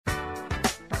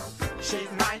She's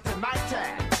mighty,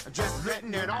 mighty. Just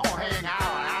letting it all hang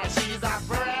out. She's a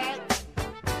freak.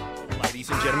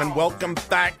 Ladies and gentlemen, welcome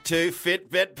back to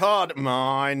Fitbit Pod.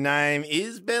 My name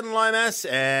is Ben Lomas,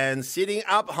 and sitting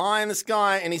up high in the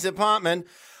sky in his apartment,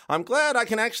 I'm glad I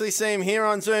can actually see him here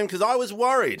on Zoom because I was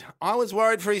worried. I was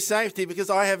worried for his safety because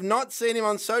I have not seen him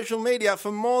on social media for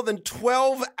more than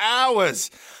 12 hours.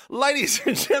 Ladies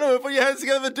and gentlemen, put your hands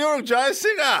together for Durham Joe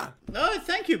Singer. Oh,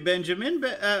 thank you, Benjamin.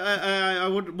 I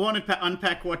would want to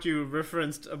unpack what you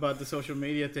referenced about the social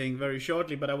media thing very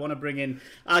shortly, but I want to bring in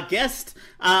our guest.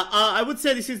 I would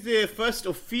say this is the first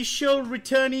official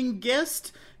returning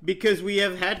guest, because we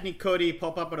have had Nick Cody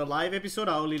pop up at a live episode,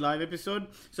 our only live episode.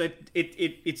 So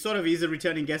it sort of is a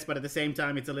returning guest, but at the same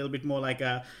time, it's a little bit more like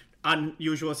a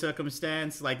unusual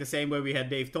circumstance, like the same way we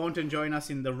had Dave Thornton join us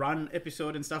in the Run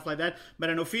episode and stuff like that. But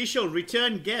an official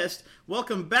return guest.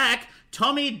 Welcome back,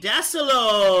 Tommy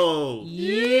Dassolo.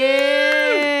 Yeah.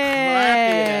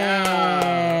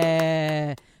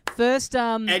 First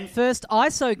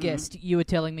ISO guest you were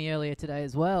telling me earlier today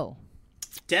as well.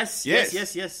 Yes.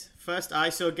 First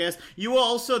ISO guest. You were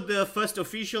also the first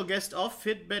official guest of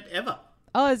Fitbit ever.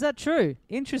 Oh, is that true?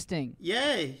 Interesting.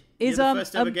 Yay. Is You're the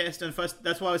first ever guest, and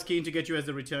that's why I was keen to get you as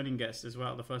the returning guest as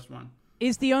well, the first one.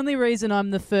 Is the only reason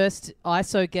I'm the first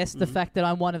ISO guest the fact that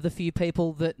I'm one of the few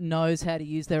people that knows how to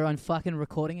use their own fucking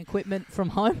recording equipment from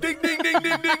home? Ding, ding, ding,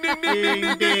 ding, ding, ding, ding,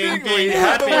 Ding, ding, We ding.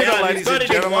 have a Happy winner, now. ladies He's got and it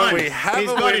in gentlemen. one. We have He's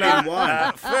a got it in winner.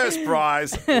 one. First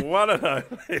prize, one and only.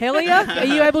 Hellier, are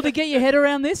you able to get your head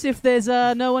around this if there's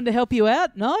no one to help you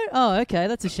out? No? Oh, okay,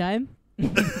 that's a shame. No,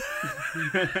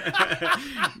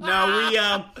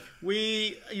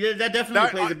 that definitely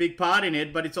plays a big part in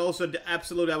it, but it's also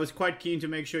absolute. I was quite keen to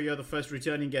make sure you're the first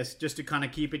returning guest, just to kind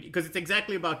of keep it, because it's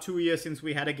exactly about 2 years since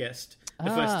we had a guest,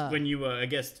 the first when you were a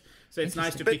guest. So it's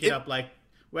nice to pick it up. Like,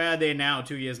 where are they now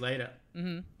 2 years later?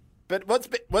 Mm-hmm. But what's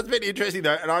been interesting,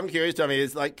 though, and I'm curious, Tommy,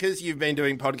 is like, because you've been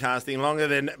doing podcasting longer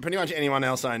than pretty much anyone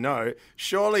else I know,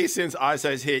 surely since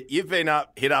ISO's hit, you've been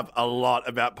hit up a lot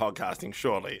about podcasting,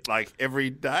 surely? Like, every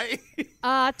day?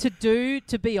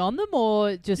 To be on them,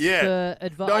 or just for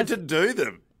advice? No, to do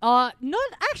them. Not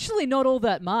all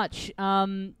that much.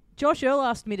 Josh Earl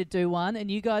asked me to do one, and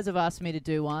you guys have asked me to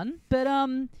do one. But,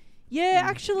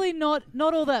 actually not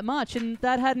all that much, and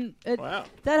that hadn't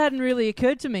really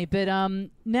occurred to me. But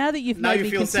now that you've made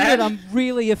me consider it, I'm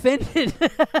really offended.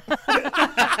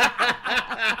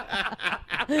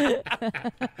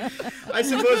 I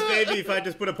suppose maybe if I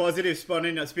just put a positive spin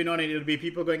on it, it'll be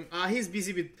people going, he's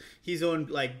busy with his own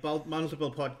like multiple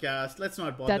podcasts. Let's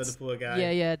not bother the poor guy.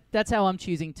 Yeah. That's how I'm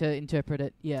choosing to interpret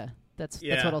it. Yeah. That's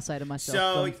what I'll say to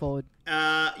myself going forward.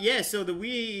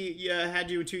 We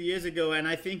had you 2 years ago, and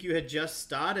I think you had just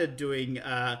started doing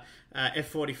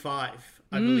F45,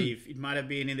 I believe. It might have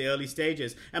been in the early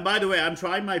stages. And by the way, I'm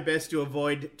trying my best to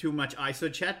avoid too much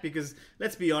ISO chat, because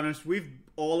let's be honest,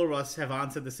 all of us have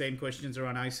answered the same questions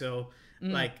around ISO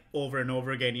like over and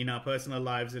over again in our personal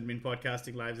lives and in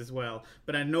podcasting lives as well.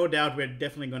 But I no doubt we're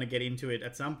definitely going to get into it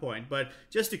at some point. But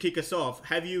just to kick us off,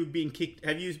 have you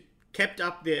kept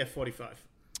up the F45?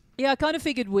 Yeah, I kind of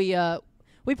figured we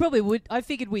probably would. I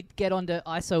figured we'd get onto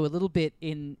ISO a little bit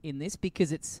in this,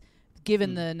 because it's,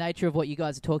 given the nature of what you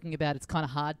guys are talking about, it's kind of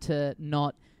hard to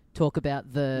not talk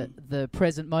about the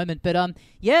present moment. But up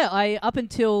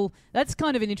until, that's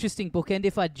kind of an interesting bookend.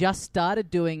 If I just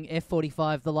started doing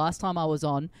F45 the last time I was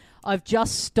on, I've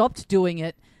just stopped doing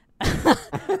it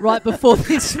right before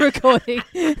this recording.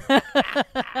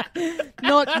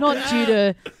 not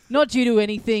due to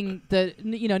anything that,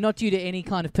 not due to any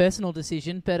kind of personal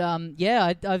decision, but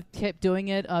I've kept doing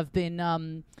it. I've been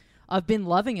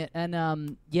loving it,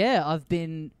 and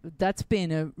that's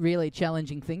been a really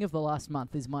challenging thing of the last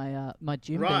month, is my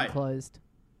gym being closed.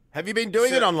 Have you been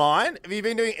doing it online? Have you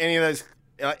been doing any of those?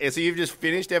 So you've just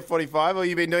finished F45, or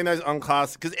you've been doing those on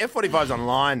class? Because F45 is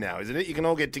online now, isn't it? You can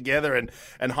all get together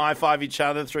and high-five each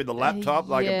other through the laptop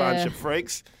like a bunch of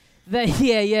freaks. They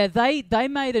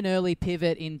made an early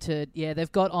pivot into,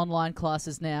 they've got online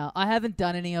classes now. I haven't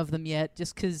done any of them yet,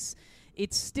 just because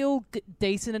it's still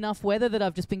decent enough weather that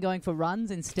I've just been going for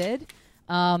runs instead.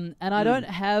 And I don't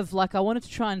have, I wanted to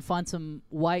try and find some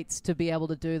weights to be able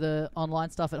to do the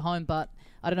online stuff at home, but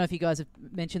I don't know if you guys have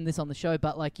mentioned this on the show,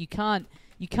 but you can't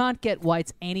get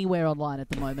weights anywhere online at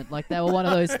the moment. They were one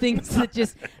of those things that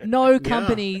just no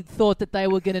company thought that they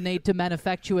were going to need to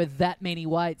manufacture that many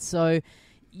weights. So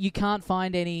you can't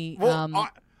find any.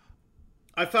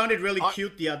 I found it really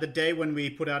cute the other day when we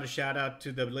put out a shout out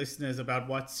to the listeners about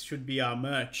what should be our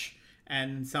merch.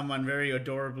 and someone very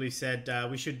adorably said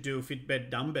we should do Fitbit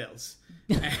dumbbells.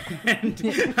 And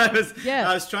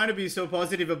I was trying to be so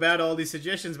positive about all these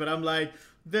suggestions, but I'm like,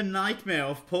 the nightmare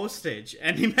of postage.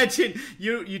 And imagine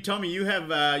you Tommy, you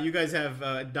guys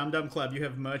have Dum Dum Club, you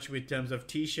have merch with terms of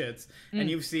t-shirts, and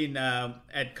you've seen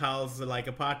at Carl's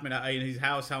apartment in his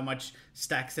house how much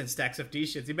stacks and stacks of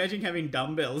t-shirts. Imagine having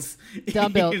dumbbells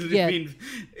saying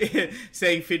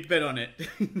Fitbit on it.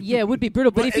 Yeah, it would be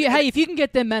brutal. But if you can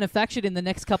get them manufactured in the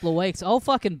next couple of weeks, I'll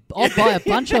buy a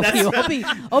bunch off you. I'll be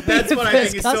that's what I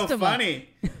think is customer. so funny.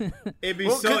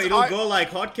 It'll go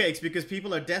like hotcakes because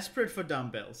people are desperate for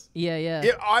dumbbells. Yeah.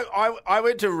 I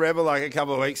went to Rebel like a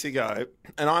couple of weeks ago,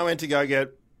 and I went to go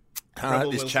get this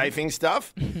Wilson. chafing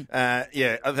stuff. I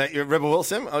think you're Rebel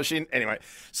Wilson. Anyway.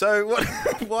 So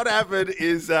what happened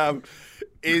is I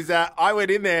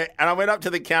went in there and I went up to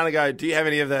the counter and go, do you have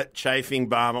any of that chafing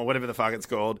balm or whatever the fuck it's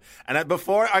called? And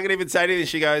before I could even say anything,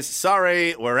 she goes,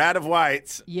 sorry, we're out of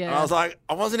weights. Yeah. And I was like,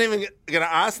 I wasn't even going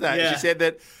to ask that. Yeah. She said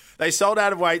that they sold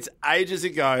out of weights ages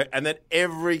ago, and that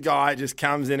every guy just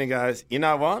comes in and goes, you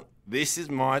know what? This is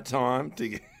my time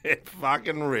to get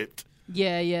fucking ripped.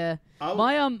 Yeah.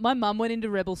 My mum went into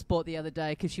Rebel Sport the other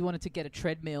day because she wanted to get a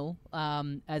treadmill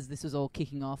as this was all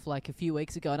kicking off like a few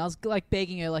weeks ago, and I was like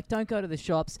begging her like, don't go to the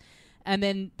shops. And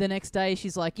then the next day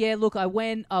she's like, yeah, look, I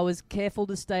was careful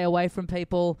to stay away from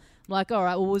people. I'm like, all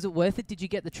right, well, was it worth it? Did you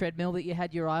get the treadmill that you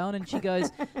had your eye on? And she goes,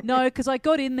 no, because I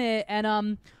got in there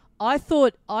and I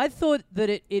thought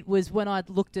that it was, when I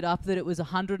looked it up, that it was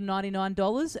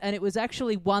 $199, and it was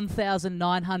actually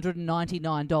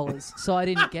 $1,999. So I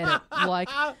didn't get it. Like,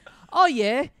 oh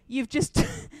yeah, you've just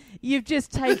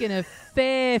taken a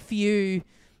fair few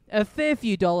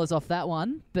dollars off that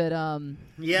one. But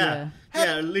yeah,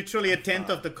 literally a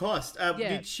tenth of the cost. Yeah.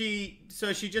 Did she?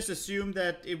 So she just assumed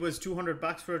that it was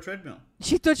 $200 for a treadmill.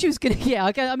 She thought she was gonna. Yeah,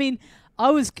 okay. I mean, I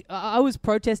was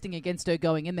protesting against her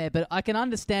going in there, but I can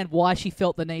understand why she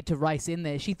felt the need to race in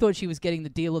there. She thought she was getting the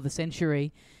deal of the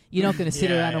century. You're not going to sit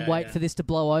around and wait for this to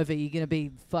blow over. You're going to be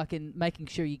fucking making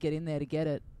sure you get in there to get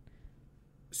it.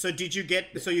 So did you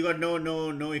get? So you got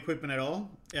no equipment at all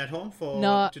at home for?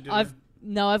 No, to do I've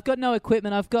got no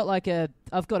equipment. I've got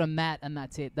a mat, and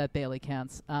that's it. That barely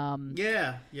counts.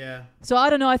 Yeah. So I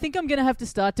don't know. I think I'm going to have to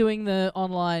start doing the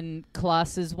online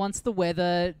classes once the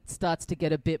weather starts to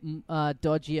get a bit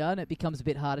dodgier and it becomes a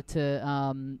bit harder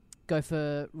to go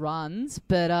for runs.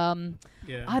 But I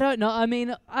don't know. I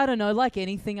mean, I don't know. Like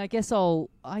anything, I guess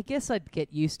I'd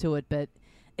get used to it. But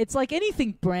it's like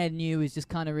anything brand new is just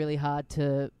kind of really hard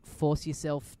to force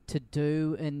yourself to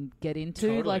do and get into.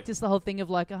 Totally. Like just the whole thing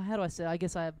of like, how do I say? I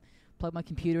guess I plug my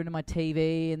computer into my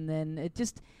TV, and then it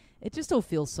just all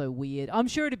feels so weird. I'm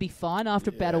sure it'd be fine after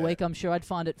about a week. I'm sure I'd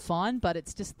find it fine, but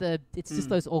it's just just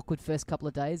those awkward first couple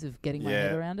of days of getting my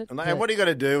head around it. And what are you going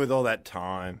to do with all that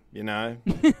time? You know.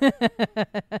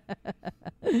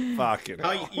 Fucking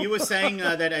hell. You were saying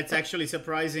that it's actually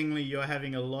surprisingly you're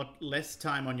having a lot less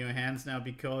time on your hands now,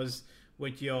 because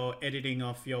with your editing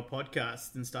of your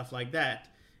podcasts and stuff like that,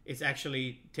 it's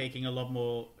actually taking a lot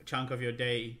more chunk of your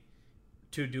day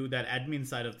to do that admin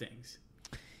side of things.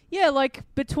 Yeah, like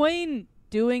between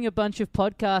doing a bunch of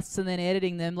podcasts and then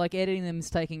editing them, like editing them is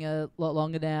taking a lot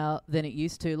longer now than it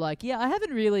used to. Like, yeah, I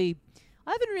haven't really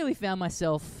found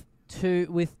myself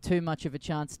with too much of a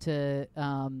chance to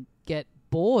get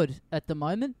bored at the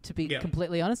moment, to be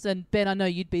completely honest. And Ben, I know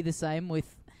you'd be the same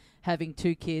with having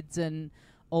 2 kids and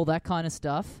all that kind of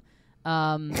stuff.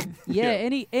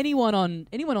 Anyone on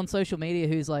social media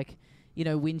who's like, you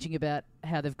know, whinging about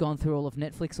how they've gone through all of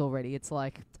Netflix already, it's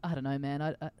like, I don't know, man.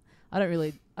 I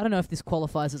don't know if this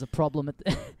qualifies as a problem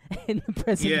in the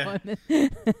present moment.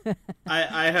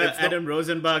 I heard Adam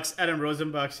Rosenbach's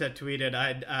had tweeted,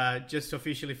 I just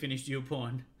officially finished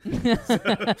YouPorn.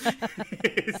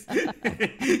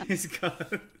 He's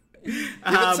gone.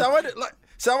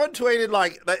 Someone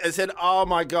tweeted they said, "Oh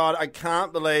my god, I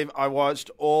can't believe I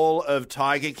watched all of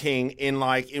Tiger King in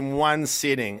one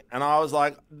sitting." And I was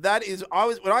like,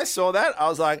 when I saw that, I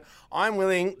was like, I'm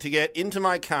willing to get into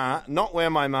my car, not wear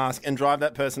my mask, and drive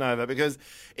that person over, because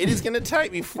it is going to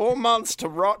take me 4 months to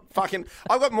rot fucking.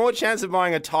 I've got more chance of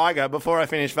buying a tiger before I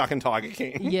finish fucking Tiger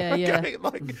King. Yeah, okay?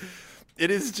 It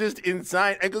is just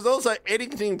insane. And because also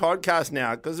editing podcasts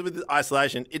now, because with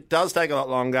isolation, it does take a lot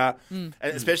longer. And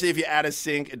especially if you add a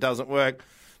sync, it doesn't work.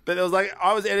 But it was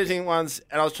I was editing once,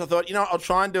 and I thought, I'll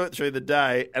try and do it through the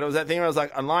day. And it was that thing where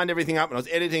I lined everything up and I was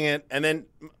editing it. And then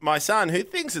my son, who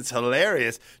thinks it's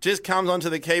hilarious, just comes onto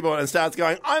the keyboard and starts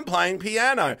going, I'm playing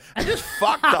piano. And just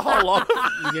fucked the whole lot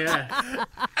of it. Yeah.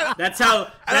 That's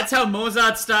how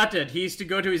Mozart started. He used to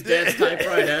go to his dad's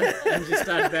typewriter and just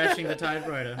start bashing the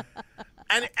typewriter.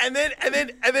 And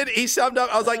then he summed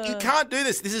up. I was like, "You can't do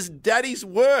this. This is Daddy's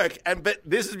work." But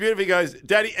this is beautiful. He goes,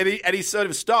 "Daddy," and he sort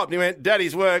of stopped. And he went,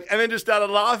 "Daddy's work," and then just started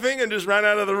laughing and just ran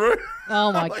out of the room.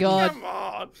 Oh my I'm like, God. Come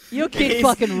on. Your kid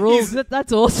fucking rules.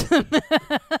 That's awesome.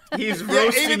 He's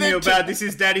roasting even you then about this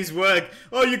is Daddy's work.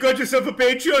 Oh, you got yourself a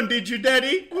Patreon, did you,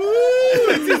 Daddy? Ooh,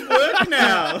 it's his work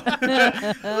now.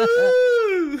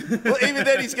 Ooh. Well, even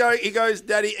then he goes,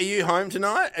 "Daddy, are you home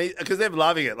tonight?" Because they're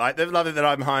loving it. Like, they're loving that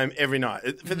I'm home every night.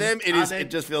 For them, it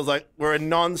just feels like we're a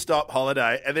non-stop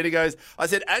holiday. And then he goes, I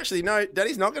said, "Actually, no,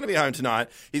 Daddy's not going to be home tonight.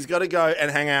 He's got to go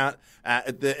and hang out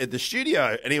at the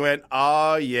studio." And he went,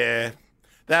 "Oh, yeah.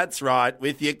 That's right,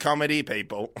 with your comedy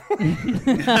people." I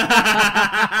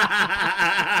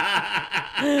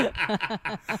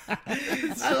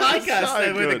like us.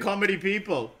 so We're the good. comedy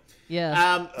people.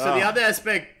 Yeah. So the other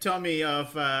aspect, Tommy,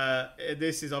 of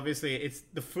this is obviously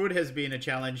the food has been a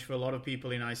challenge for a lot of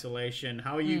people in isolation.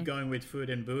 How are you going with food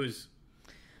and booze?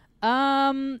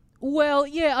 Well,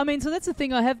 yeah, I mean, so that's the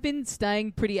thing. I have been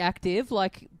staying pretty active,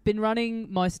 like been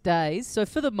running most days. So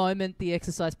for the moment, the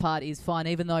exercise part is fine,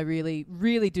 even though I really,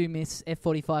 really do miss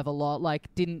F45 a lot. Like,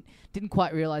 didn't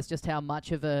quite realize just how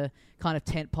much of a kind of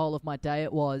tent pole of my day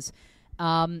it was.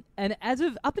 And as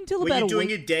of up until Were about you a doing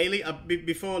week, it daily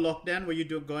before lockdown? Were you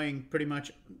going pretty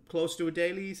much close to a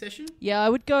daily session? yeah, I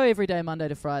would go every day, Monday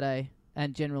to Friday,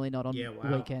 and generally not on Yeah,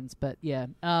 wow. weekends. But yeah,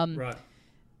 Right.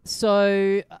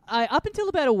 So up until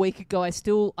about a week ago, I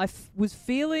was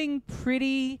feeling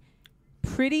pretty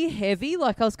heavy.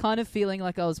 Like I was kind of feeling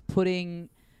like I was putting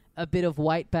a bit of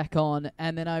weight back on,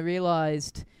 and then I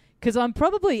realized because I'm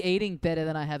probably eating better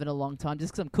than I have in a long time,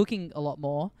 just because I'm cooking a lot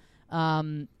more,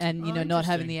 and not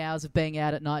having the hours of being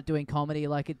out at night doing comedy.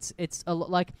 Like it's a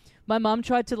lot. Like my mum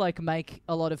tried to like make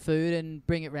a lot of food and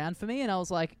bring it round for me, and I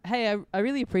was like, hey, I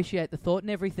really appreciate the thought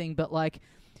and everything, but like.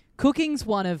 Cooking's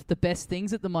one of the best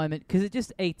things at the moment because it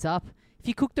just eats up. If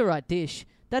you cook the right dish,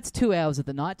 that's 2 hours of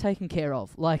the night taken care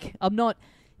of. Like I'm not,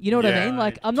 you know what I mean?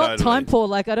 Like I'm not time poor.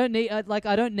 Like I don't need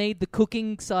the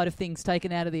cooking side of things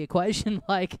taken out of the equation.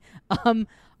 Like I'm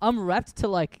wrapped to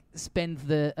like spend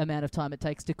the amount of time it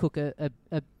takes to cook a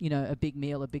big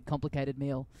meal, a big complicated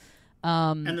meal.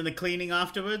 And then the cleaning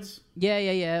afterwards?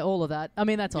 Yeah, all of that. I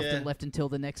mean, that's often left until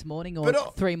the next morning or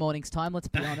 3 mornings time. Let's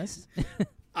be honest.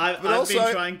 I've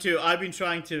been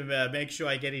trying to make sure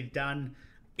I get it done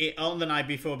on the night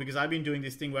before because I've been doing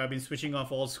this thing where I've been switching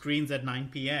off all screens at 9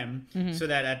 p.m. So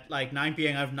that at like 9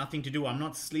 p.m. I have nothing to do. I'm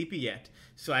not sleepy yet.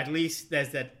 So at least there's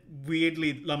that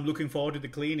weirdly, I'm looking forward to the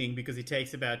cleaning because it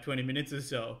takes about 20 minutes or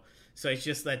so. So it's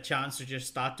just that chance to just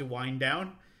start to wind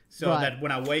down. So that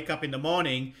when I wake up in the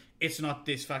morning, it's not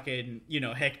this fucking,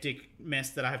 hectic mess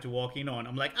that I have to walk in on.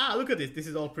 I'm like, look at this. This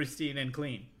is all pristine and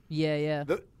clean. Yeah.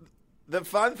 The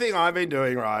fun thing I've been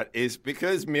doing, right, is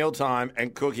because mealtime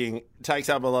and cooking takes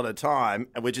up a lot of time,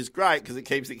 which is great because it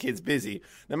keeps the kids busy.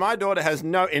 Now, my daughter has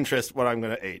no interest what I'm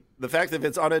going to eat. The fact that if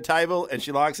it's on her table and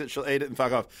she likes it, she'll eat it and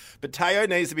fuck off. But Teo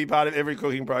needs to be part of every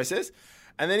cooking process.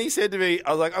 And then he said to me,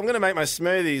 I was like, I'm going to make my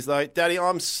smoothies. Like, Daddy,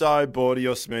 I'm so bored of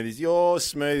your smoothies. Your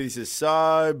smoothies are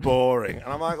so boring.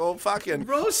 And I'm like, oh, fucking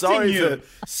Roasting you.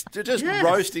 for just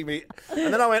roasting me.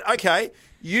 And then I went, okay,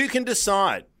 you can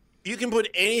decide. You can put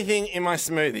anything in my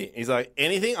smoothie. He's like,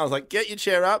 anything? I was like, get your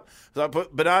chair up. So I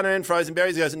put banana and frozen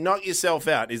berries. He goes, knock yourself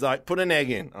out. He's like, put an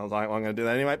egg in. I was like, well, I'm going to do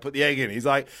that anyway. Put the egg in. He's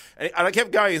like, and I kept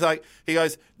going. He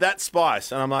goes, that's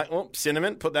spice. And I'm like, well,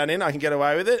 cinnamon, put that in. I can get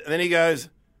away with it. And then he goes,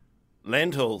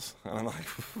 lentils. And I'm like,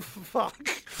 fuck.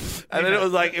 And then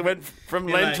it went from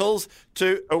lentils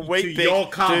to a wheat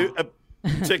bix to a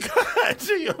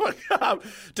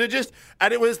to just,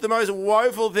 and it was the most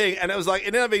woeful thing, and it was like it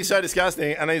ended up being so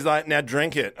disgusting. And he's like, "Now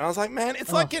drink it." And I was like, "Man,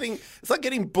 it's like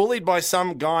getting bullied by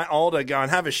some guy older, going,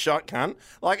 have a shot, cunt."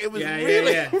 Like it was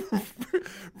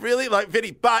really like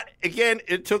pity. But again,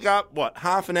 it took up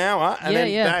half an hour, and then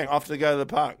bang, off to go to the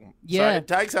park. Yeah. So it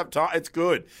takes up time. It's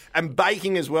good. And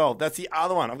baking as well. That's the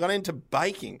other one. I've gone into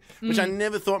baking, which I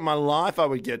never thought in my life I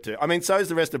would get to. I mean, so is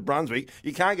the rest of Brunswick.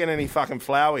 You can't get any fucking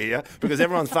flour here because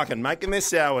everyone's fucking making their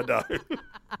sourdough.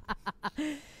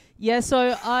 Yeah,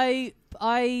 so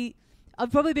I've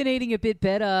probably been eating a bit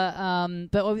better,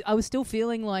 but I was still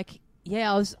feeling like,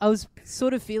 I was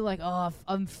sort of feeling like,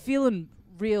 I'm feeling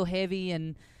real heavy,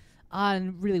 and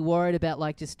I'm really worried about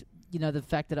like just, the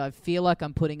fact that I feel like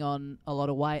I'm putting on a lot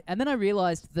of weight. And then I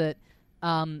realized that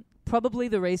probably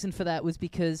the reason for that was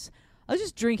because I was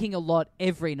just drinking a lot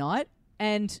every night,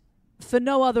 and for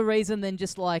no other reason than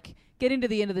just like getting to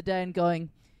the end of the day and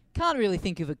going, can't really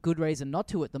think of a good reason not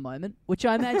to at the moment, which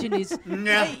I imagine is,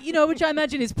 Yeah. which I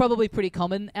imagine is probably pretty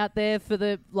common out there for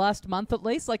the last month at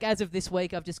least. Like as of this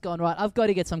week, I've just gone right. I've got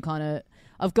to get some kind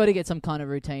of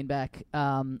routine back.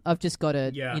 I've just got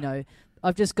to,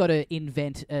 I've just got to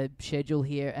invent a schedule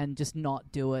here and just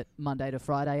not do it Monday to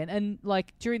Friday. And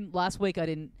like during last week, I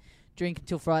didn't drink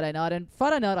until Friday night, and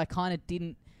Friday night I kind of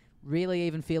didn't really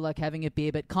even feel like having a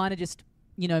beer, but kind of just,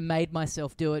 made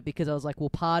myself do it because I was like, well,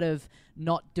 part of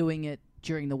not doing it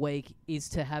during the week is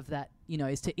to have that,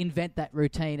 is to invent that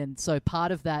routine. And so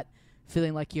part of that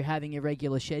feeling like you're having a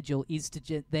regular schedule is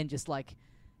to then just like,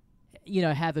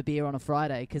 have a beer on a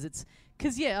Friday because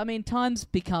times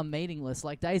become meaningless.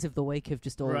 Like days of the week have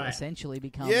just all essentially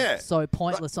become so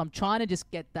pointless. So I'm trying to just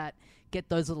get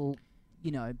those little,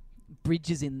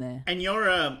 bridges in there. And you're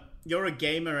a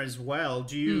gamer as well.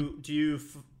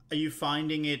 Are you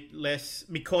finding it less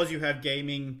because you have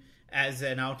gaming as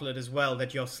an outlet as well,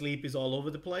 that your sleep is all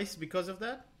over the place because of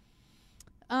that?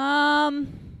 Yeah,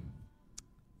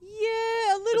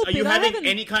 a little bit. Are you having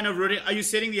any kind of routine? Are you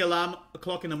setting the alarm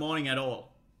clock in the morning at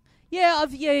all? Yeah,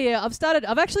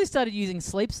 I've actually started using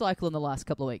Sleep Cycle in the last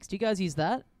couple of weeks. Do you guys use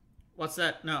that? What's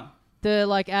that? No.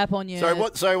 The app on your... Sorry,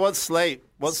 what's sleep?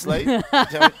 What's sleep?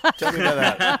 tell me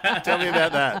about that. Tell me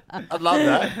about that. I'd love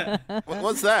that.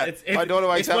 What's that? My daughter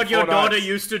wakes up 4 nights. It's what your daughter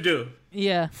used to do.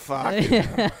 Yeah. Fuck.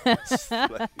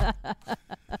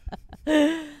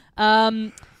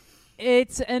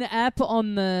 It's an app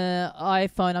on the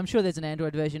iPhone. I'm sure there's an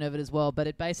Android version of it as well, but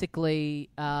it basically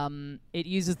it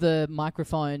uses the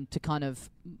microphone to kind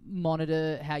of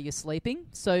monitor how you're sleeping.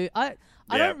 So I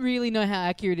don't really know how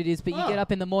accurate it is, but you get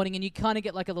up in the morning and you kind of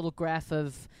get like a little graph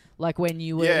of like when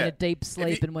you were in a deep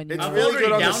sleep and when you. I've really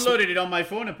already downloaded it on my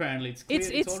phone. Apparently,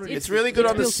 it's really good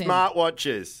on the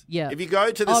smartwatches. Yeah. If you go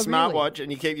to the smartwatch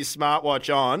and you keep your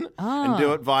smartwatch on and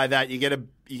do it via that, you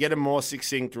get a more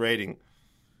succinct reading.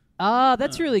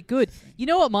 That's really good. You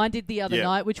know what mine did the other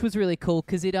night, which was really cool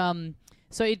because it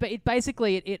so it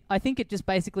basically I think it just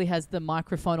basically has the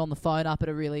microphone on the phone up at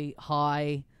a really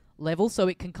high level, so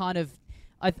it can kind of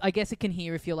I guess it can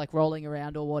hear if you're like rolling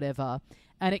around or whatever,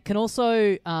 and it can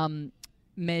also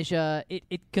measure.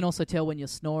 It can also tell when you're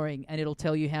snoring, and it'll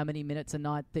tell you how many minutes a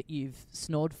night that you've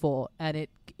snored for, and it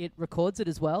records it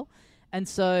as well. And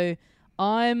so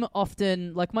I'm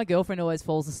often like my girlfriend always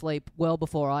falls asleep well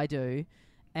before I do.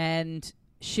 And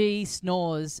she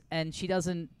snores, and she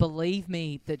doesn't believe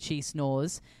me that she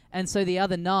snores. And so the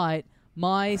other night,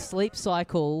 my Sleep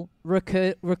Cycle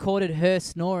recorded her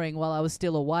snoring while I was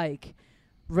still awake,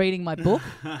 reading my book.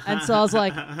 And so I was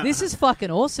like, this is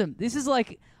fucking awesome. This is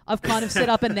like, I've kind of set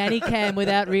up a nanny cam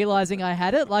without realizing I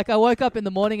had it. Like I woke up in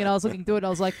the morning and I was looking through it and I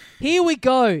was like, here we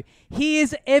go.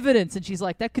 Here's evidence. And she's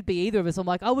like, that could be either of us. I'm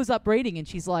like, I was up reading. And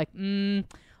she's like, I'm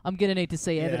going to need to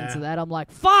see evidence of that. I'm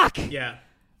like, fuck. Yeah.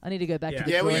 I need to go back to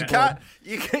the well,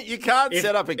 you can't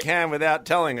set up a cam without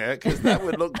telling her because that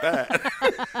would look bad.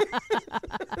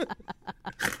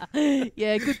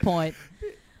 Yeah, good point.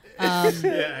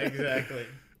 Yeah, exactly.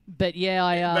 But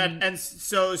yeah,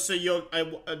 so you're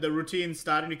the routine's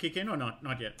starting to kick in or not?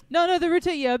 Not yet. No, the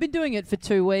routine. Yeah, I've been doing it for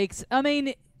 2 weeks. I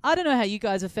mean, I don't know how you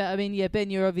guys have found. I mean, yeah, Ben,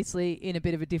 you're obviously in a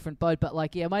bit of a different boat, but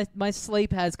like, yeah, my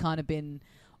sleep has kind of been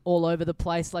all over the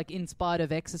place. Like, in spite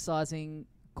of exercising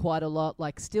quite a lot,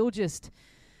 like still just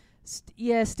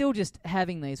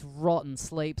having these rotten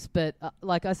sleeps. But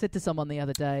like I said to someone the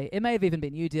other day, it may have even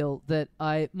been you, Dill, that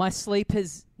my sleep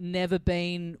has never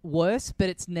been worse, but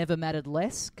it's never mattered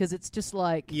less because it's just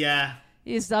like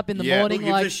it's up in the morning. Who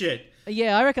gives like a shit?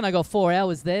 Yeah, I reckon I got 4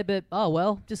 hours there, but oh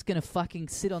well, just gonna fucking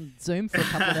sit on Zoom for a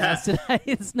couple of hours today.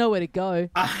 There's nowhere to go.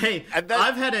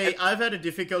 I've had a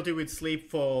difficulty with sleep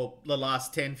for the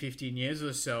last 10, 15 years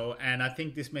or so, and I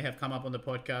think this may have come up on the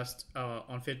podcast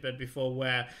on Fitbit before,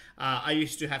 where I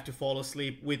used to have to fall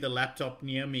asleep with a laptop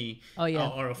near me. Oh yeah,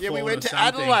 or a phone. Yeah, we went or to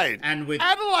something. Adelaide. And with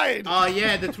Adelaide. Oh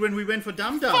yeah, that's when we went for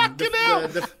Dum Dum. Fucking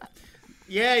hell.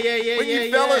 Yeah. When you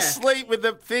fell asleep with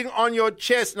the thing on your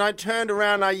chest and I turned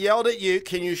around and I yelled at you,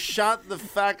 can you shut the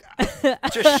fuck...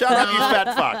 Just shut up, you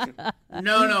fat fuck.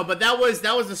 No, but that was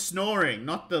the snoring,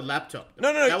 not the laptop.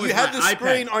 No, you had the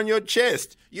screen on your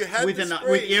chest. You had with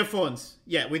earphones.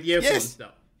 Yeah, with earphones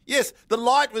though. Yes, the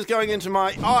light was going into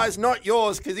my eyes, not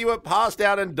yours, because you were passed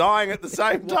out and dying at the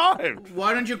same time.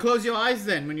 Why don't you close your eyes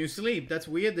then when you sleep? That's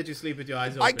weird that you sleep with your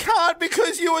eyes open. I can't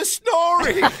because you were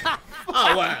snoring.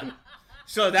 Oh, well...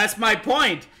 So that's my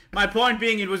point. My point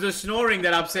being, it was the snoring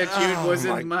that upset you. It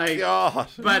wasn't my God.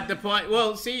 But the point,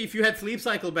 well, see, if you had Sleep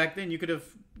Cycle back then, you could have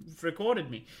recorded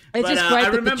me. It's but, just great I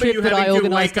that the remember trip you that I having to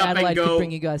organised wake to up Adelaide and could go.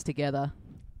 bring you guys together.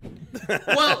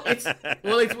 Well,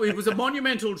 it was a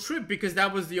monumental trip because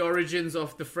that was the origins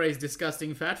of the phrase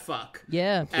 "disgusting fat fuck."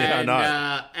 Yeah. and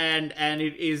I know. And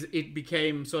it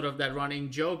became sort of that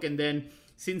running joke, and then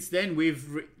since then we've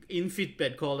in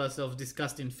Fitbit called ourselves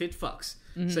 "disgusting fit fucks,"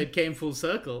 so it came full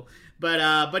circle.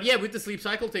 But yeah, with the sleep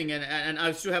cycle thing, and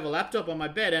I still have a laptop on my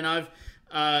bed, and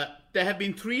there have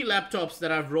been 3 laptops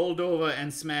that I've rolled over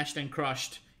and smashed and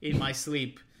crushed in my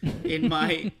sleep. In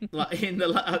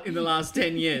the last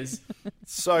 10 years.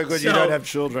 So good you don't have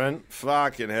children.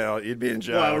 Fucking hell, you'd be in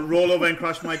jail. Well, roll over and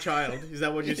crush my child. Is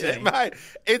that what you're saying? Mate,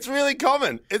 it's really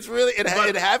common. It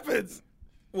happens.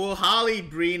 Well, Harley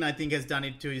Breen, I think, has done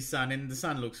it to his son, and the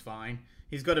son looks fine.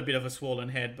 He's got a bit of a swollen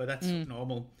head, but that's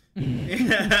normal.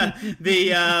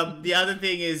 The other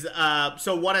thing is,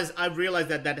 I've realized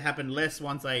that happened less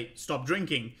once I stopped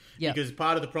drinking. Yeah. Because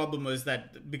part of the problem was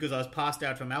that because I was passed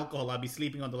out from alcohol, I'd be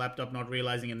sleeping on the laptop, not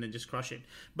realizing, and then just crush it.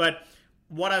 But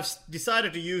what I've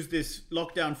decided to use this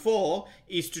lockdown for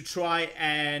is to try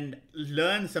and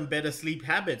learn some better sleep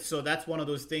habits. So that's one of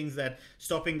those things, that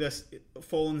stopping the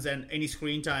phones and any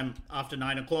screen time after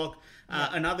 9 o'clock.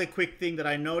 Another quick thing that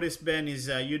I noticed, Ben, is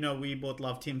we both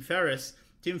love Tim Ferriss.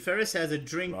 Tim Ferriss has a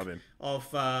drink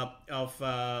of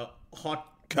hot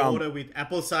water with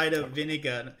apple cider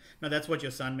vinegar. No, that's what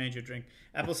your son made you drink.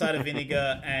 Apple cider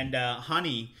vinegar and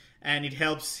honey, and it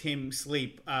helps him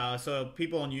sleep. So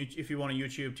people on YouTube, if you want to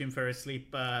YouTube Tim Ferriss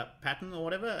sleep pattern or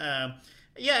whatever.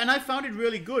 And I found it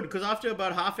really good because after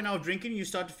about half an hour drinking, you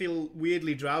start to feel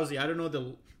weirdly drowsy. I don't know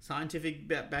the scientific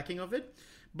backing of it,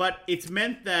 but it's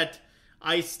meant that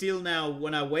I still now,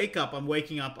 when I wake up, I'm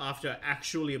waking up after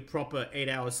actually a proper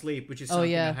 8-hour sleep, which is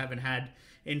something I haven't had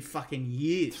in fucking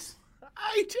years.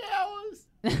 8 hours.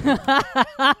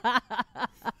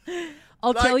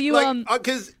 I'll tell you,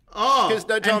 because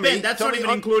and Ben, that's not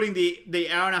even including the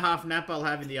hour and a half nap I'll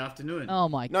have in the afternoon. Oh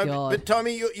my god! But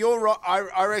Tommy, you're right.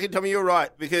 I reckon, Tommy, you're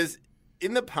right, because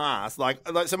in the past,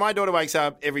 so my daughter wakes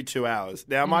up every 2 hours.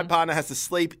 Now, my partner has to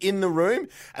sleep in the room,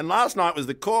 and last night was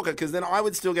the corker, because then I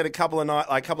would still get a couple of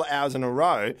hours in a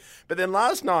row. But then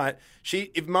last night,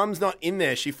 if Mum's not in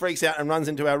there, she freaks out and runs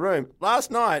into our room. Last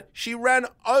night, she ran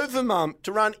over Mum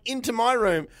to run into my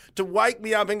room to wake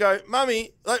me up and go,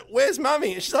 "Mummy, where's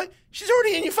Mummy?" And she's like, "She's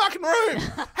already in your fucking room.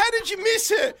 How did you miss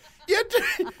her? You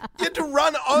had to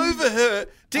run over her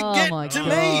to get to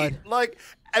me."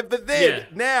 But then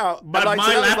now, but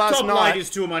my laptop light is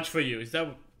too much for you. Is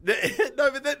that?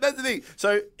 No, but that's the thing.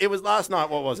 So it was last night.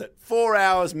 What was it? 4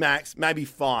 hours max, maybe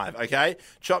 5. Okay,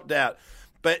 chopped out.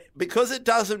 But because it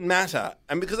doesn't matter,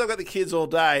 and because I've got the kids all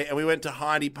day, and we went to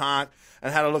Heidi Park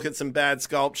and had a look at some bad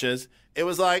sculptures, it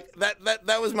was like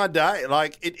that was my day.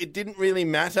 Like it didn't really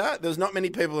matter. There was not many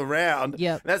people around.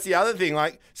 Yeah, that's the other thing.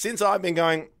 Like since I've been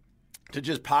going to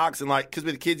just parks and because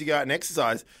with the kids you go out and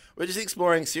exercise. We're just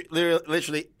exploring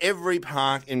literally every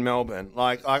park in Melbourne.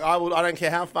 I don't care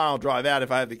how far I'll drive out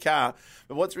if I have the car.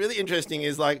 But what's really interesting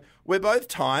is we're both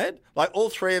tired. All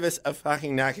 3 of us are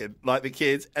fucking knackered, like the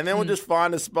kids, and then we'll just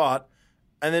find a spot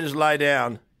and then just lay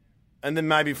down and then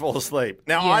maybe fall asleep.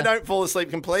 Now, I don't fall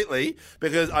asleep completely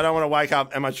because I don't want to wake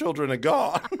up and my children are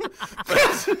gone.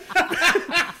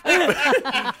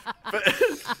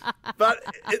 But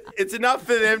it's enough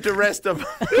for them to rest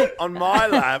on my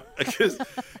lap because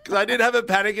I did have a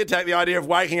panic attack, the idea of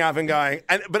waking up and going.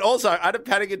 But also, I had a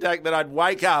panic attack that I'd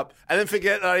wake up and then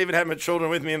forget that I even had my children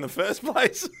with me in the first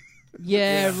place.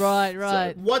 Yeah, right.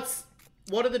 So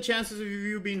what are the chances of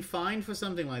you being fined for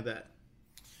something like that?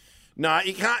 No,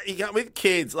 you can't with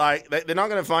kids. They're not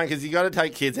going to find because you got to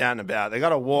take kids out and about. They got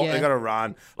to walk. They got to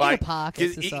run. In a park,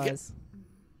 exercise.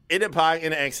 In a park,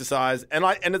 in an exercise, and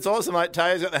it's awesome.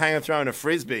 Tayo's got the hang of throwing a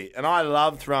frisbee, and I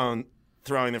love throwing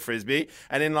the frisbee.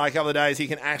 And in a couple of days, he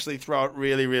can actually throw it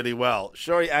really, really well.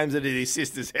 Sure, he aims it at his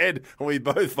sister's head, and we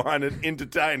both find it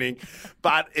entertaining.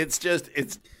 But it's just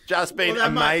been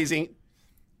amazing.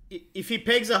 If he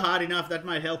pegs her hard enough, that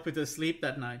might help with her sleep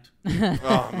that night.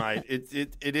 Oh, mate,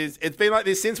 it is. It's been like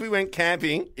this since we went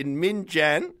camping in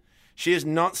mid-Jan. She has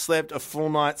not slept a full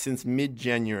night since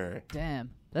mid-January.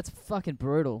 Damn. That's fucking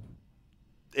brutal.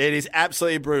 It is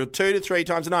absolutely brutal. 2 to 3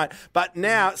 times a night. But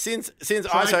now, since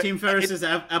try Tim Ferriss's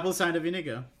apple cider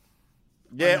vinegar.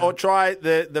 Yeah, or try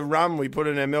the rum we put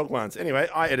in our milk once. Anyway,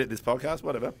 I edit this podcast.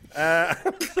 Whatever.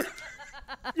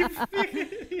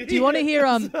 Do you want to hear?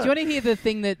 Do you want to hear the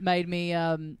thing that made me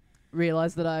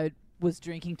realize that I was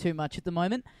drinking too much at the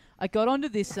moment? I got onto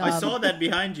this. I saw that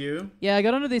behind you. Yeah, I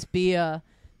got onto this beer.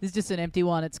 This is just an empty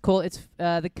one.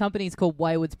 The company's called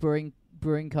Wayward's Brewing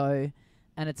Co.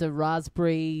 and it's a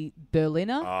raspberry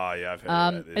Berliner. Oh, yeah, I've heard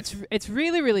about this. It's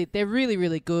really they're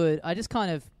really good. I just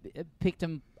kind of picked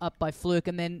them up by fluke,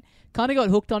 and then kind of got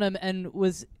hooked on them, and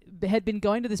had been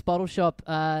going to this bottle shop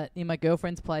in my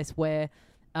girlfriend's place where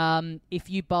if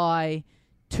you buy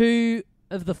 2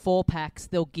 of the 4 packs,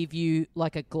 they'll give you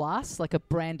like a glass, like a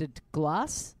branded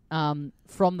glass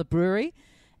from the brewery.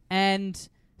 And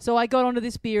so I got onto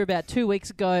this beer about 2 weeks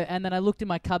ago, and then I looked in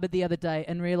my cupboard the other day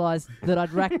and realised that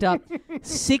I'd racked up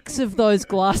 6 of those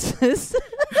glasses.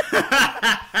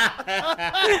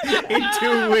 In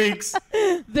 2 weeks.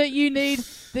 that you need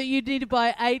to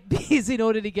buy 8 beers in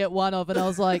order to get one of. And I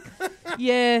was like,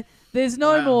 yeah, there's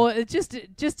no more. It's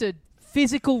just a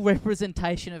physical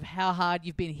representation of how hard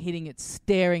you've been hitting it,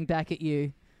 staring back at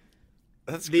you.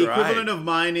 That's The great. equivalent of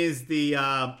mine is the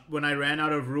when I ran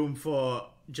out of room for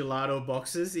gelato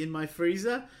boxes in my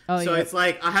freezer. Oh, So yeah. it's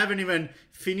like I haven't even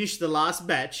finished the last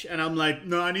batch, and I'm like,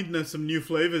 no, I need some new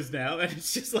flavors now, and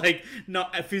it's just like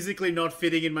not physically not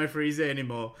fitting in my freezer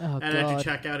anymore. Oh, and I had God. to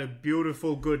check out a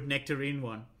beautiful, good nectarine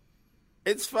one.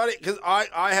 It's funny because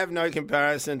I have no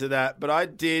comparison to that, but I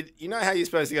did. You know how you're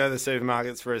supposed to go to the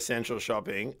supermarkets for essential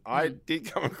shopping? I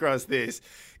did come across this.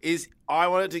 I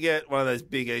wanted to get one of those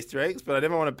big Easter eggs, but I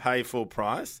didn't want to pay full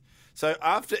price. So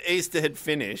after Easter had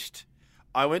finished,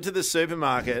 I went to the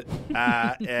supermarket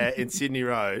in Sydney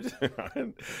Road,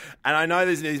 and I know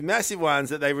there's these massive ones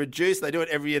that they reduce. They do it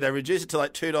every year. They reduce it to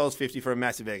like $2.50 for a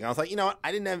massive egg. And I was like, you know what?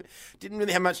 I didn't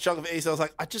really have much chocolate for Easter. I was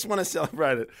like, I just want to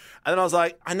celebrate it. And then I was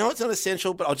like, I know it's not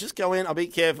essential, but I'll just go in. I'll be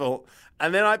careful.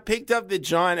 And then I picked up the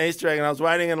giant Easter egg, and I was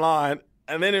waiting in line.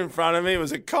 And then in front of me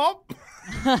was a cop.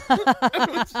 It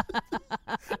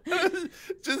was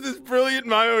just this brilliant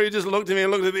moment where he just looked at me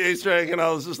and looked at the Easter egg, and I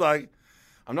was just like,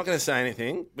 I'm not going to say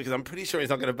anything because I'm pretty sure he's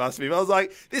not going to bust me. But I was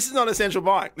like, this is not essential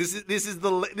buying. This is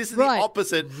the Right.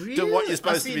 opposite to what you're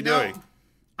supposed to be doing.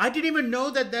 I didn't even know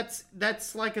that's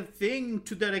like a thing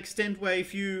to that extent where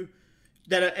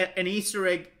an Easter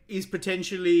egg is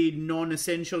potentially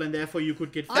non-essential and therefore you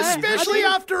could get free. Especially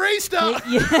after Easter.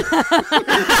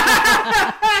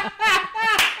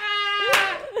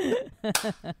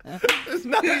 There's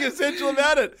nothing essential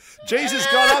about it. Jesus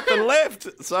got up and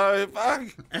left. So fuck.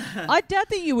 I doubt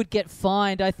that you would get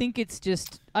fined. I think it's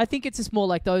just more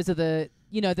like those are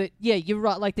you're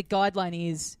right. Like the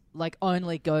guideline is like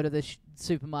only go to the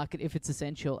supermarket if it's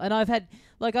essential. And I've had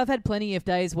plenty of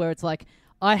days where it's like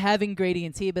I have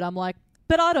ingredients here, but I'm like,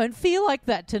 but I don't feel like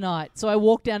that tonight. So I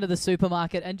walk down to the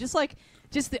supermarket and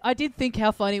I did think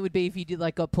how funny it would be if you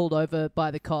got pulled over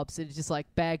by the cops. It's just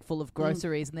like bag full of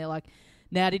groceries, and they're like,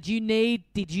 "Now, did you need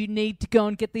to go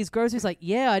and get these groceries?" Like,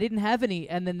 yeah, I didn't have any.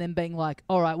 And then them being like,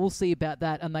 "All right, we'll see about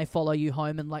that." And they follow you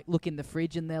home and like look in the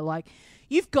fridge, and they're like,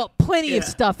 "You've got plenty of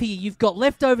stuff here. You've got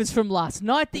leftovers from last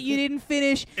night that you didn't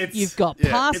finish. You've got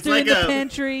pasta like in the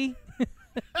pantry."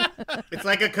 It's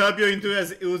like a Curb Your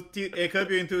Enthusiasm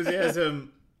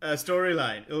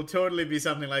storyline. It'll totally be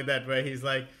something like that where he's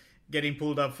like getting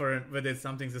pulled up for whether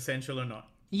something's essential or not.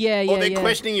 Yeah. Or they're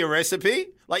questioning your recipe.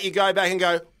 Like you go back and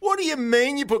go, what do you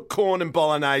mean you put corn and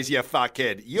bolognese, you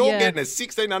fuckhead? You're getting a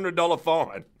 $1,600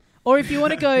 fine. Or if you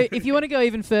want to go,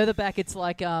 even further back, it's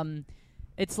like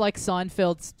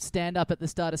Seinfeld's stand up at the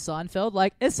start of Seinfeld,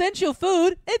 like essential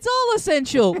food. It's all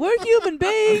essential. We're human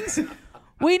beings.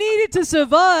 We need it to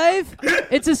survive.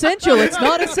 It's essential. It's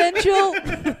not essential.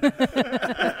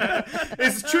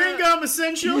 Is chewing gum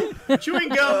essential? Chewing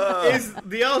gum is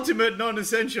the ultimate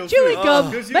non-essential Chewing food.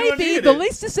 gum 'Cause you don't may be need the it.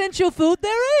 least essential food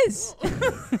there is.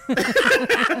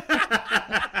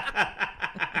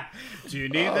 Do you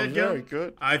need that gum? Very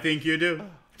good. I think you do.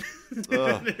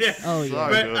 Oh, Yeah. Oh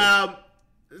yeah.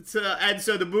 But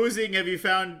so the boozing, have you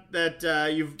found that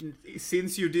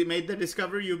since you made the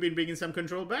discovery, you've been bringing some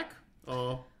control back?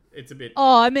 Or it's a bit...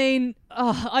 Oh, I mean,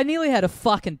 I nearly had a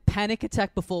fucking panic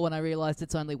attack before when I realised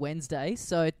it's only Wednesday,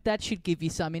 so that should give you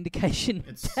some indication.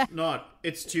 It's not.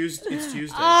 It's Tuesday. It's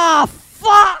Tuesday. Ah,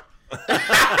 fuck!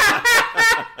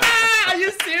 Are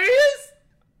you serious?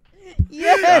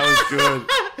 Yes! that was good.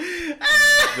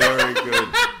 Very good.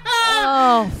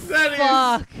 Oh, That is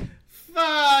fuck.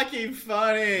 fucking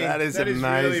funny. That is really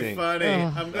amazing. funny.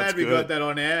 Oh. I'm glad That's we good. got that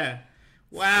on air.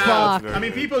 Wow. Fuck. I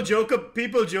mean, people joke about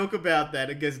that.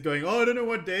 I guess going, oh, I don't know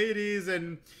what day it is,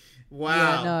 and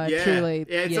wow. Yeah, no, truly,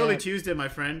 Yeah, it's yeah. only Tuesday, my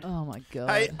friend. Oh my god.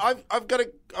 Hey, I've got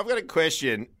a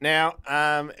question now,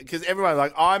 because everyone's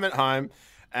like, I'm at home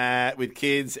with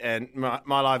kids, and my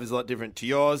life is a lot different to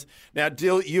yours. Now,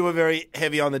 Dill, you were very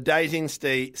heavy on the dating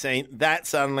scene. That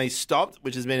suddenly stopped,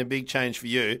 which has been a big change for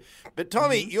you. But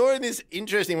Tommy, you're in this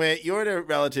interesting where you're in a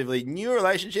relatively new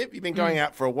relationship. You've been going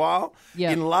out for a while.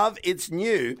 Yeah. In love, it's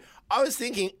new. I was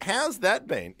thinking, how's that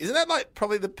been? Isn't that like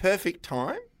probably the perfect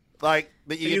time? Like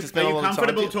that you get to spend Are a you lot of time.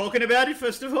 comfortable talking about it,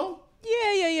 first of all?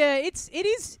 Yeah. It's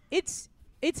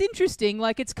interesting.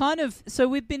 Like it's kind of so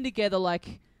we've been together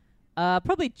like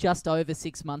probably just over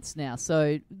 6 months now.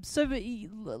 So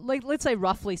like let's say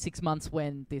roughly 6 months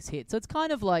when this hit. So it's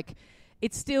kind of like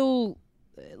it's still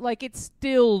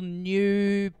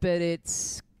new, but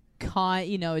it's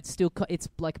it's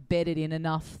like bedded in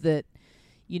enough that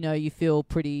you feel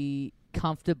pretty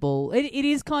comfortable. It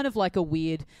is kind of like a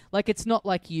weird, like it's not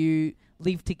like you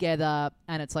live together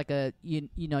and it's like you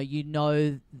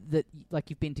know that like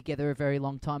you've been together a very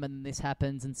long time and this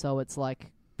happens and so it's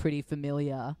like pretty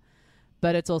familiar,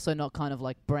 but it's also not kind of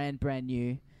like brand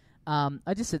new.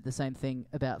 I just said the same thing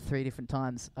about 3 different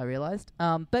times, I realized.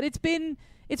 But it's been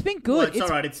good. Well, it's all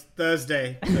right. It's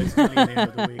Thursday, so it's nearly the end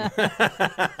of the week.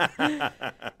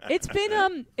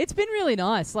 It's been really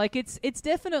nice. Like it's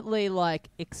definitely like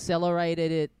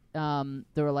accelerated it the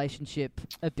relationship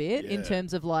a bit in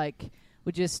terms of like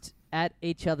we're just at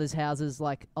each other's houses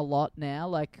like a lot now.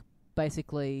 Like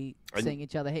basically seeing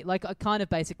each other. Like I kind of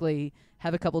basically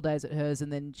have a couple of days at hers,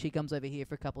 and then she comes over here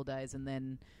for a couple of days, and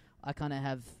then I kind of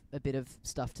have a bit of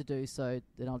stuff to do, so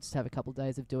then I'll just have a couple of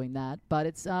days of doing that. But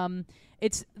it's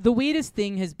the weirdest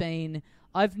thing has been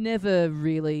I've never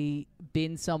really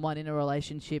been someone in a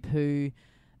relationship who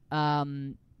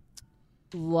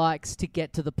likes to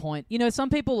get to the point. Some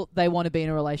people, they want to be in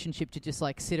a relationship to just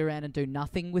like sit around and do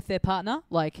nothing with their partner.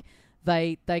 Like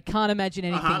they can't imagine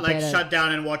anything like better. shut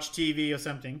down and watch TV or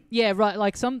something. Yeah, right.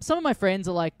 Like some of my friends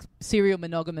are like serial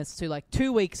monogamists who like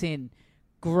 2 weeks in,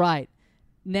 great.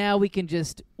 Now we can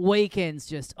just weekends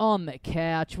just on the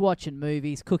couch, watching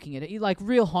movies, cooking it. Like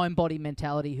real homebody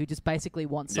mentality who just basically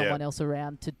want someone else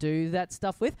around to do that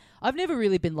stuff with. I've never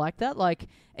really been like that. Like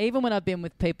even when I've been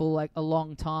with people like a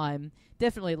long time,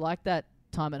 definitely like that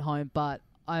time at home, but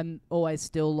I'm always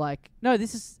still like, no,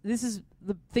 this is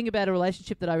the thing about a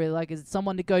relationship that I really like is it's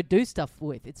someone to go do stuff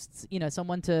with. It's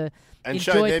someone to And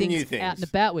enjoy show them things, new things out and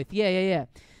about with. Yeah.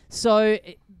 So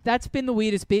that's been the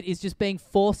weirdest bit, is just being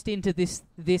forced into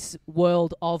this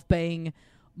world of being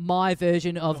my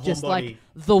version of just like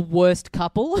the worst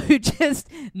couple who just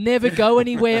never go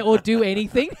anywhere or do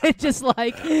anything. Just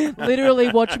like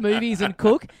literally watch movies and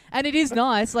cook. And it is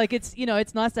nice. Like it's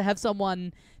nice to have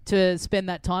someone to spend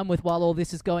that time with while all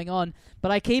this is going on.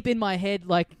 But I keep in my head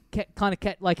like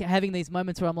like having these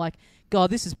moments where I'm like, God,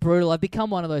 this is brutal. I've become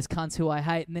one of those cunts who I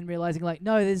hate, and then realizing like,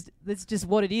 no, that's just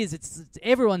what it is. It's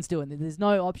everyone's doing it. There's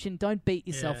no option. Don't beat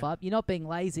yourself up. You're not being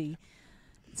lazy.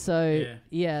 So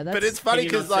that's. But it's funny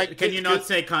because like, can you not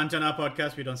say cunt on our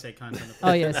podcast? We don't say cunt on the podcast.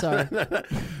 Oh yeah, sorry.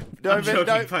 I'm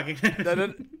joking, fucking.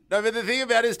 No, but the thing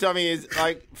about this, Tommy, is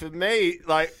like for me,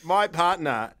 like my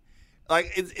partner,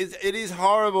 like it is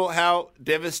horrible how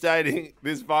devastating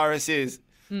this virus is.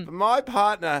 But my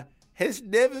partner has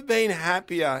never been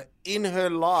happier in her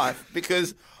life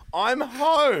because I'm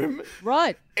home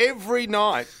every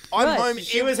night. I'm home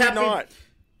every night.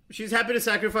 She's happy to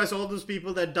sacrifice all those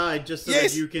people that died just so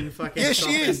that you can fucking stop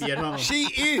and be at home. She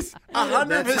is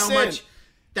 100%.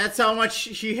 That's how much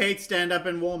she hates stand-up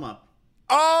and warm-up.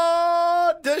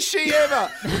 Oh, does she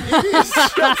ever? It is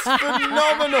just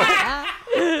phenomenal.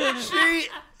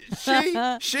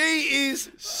 She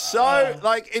is so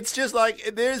like, it's just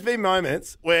like there's been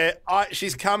moments where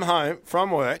she's come home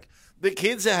from work, the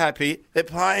kids are happy, they're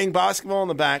playing basketball in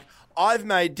the back, I've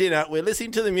made dinner, we're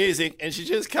listening to the music, and she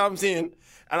just comes in,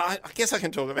 and I guess I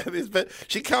can talk about this, but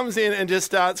she comes in and just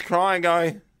starts crying,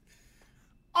 going,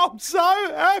 I'm so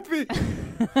happy.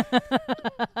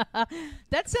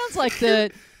 That sounds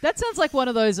like one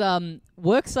of those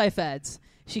WorkSafe ads.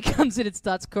 She comes in and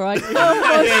starts crying.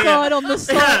 Oh, God, on the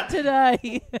site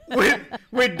today.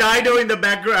 with Dido in the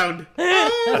background.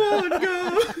 Oh, my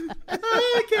God.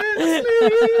 I can't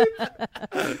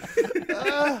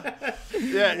sleep.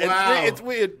 It's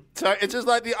weird. So it's just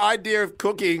like the idea of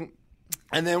cooking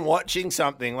and then watching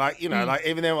something like, like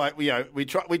even then, like, we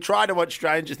try to watch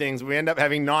Stranger Things. We end up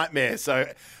having nightmares. So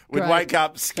we'd wake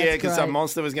up scared because some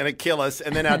monster was going to kill us.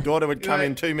 And then our daughter would come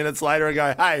in 2 minutes later and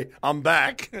go, hey, I'm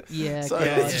back. Yeah. So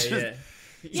it's just,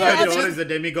 your daughter's a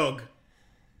demagogue.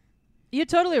 You're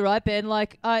totally right, Ben.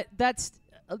 Like, I've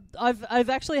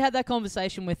actually had that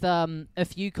conversation with a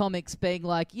few comics being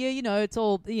like, it's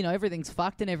all, everything's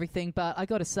fucked and everything. But I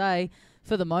got to say,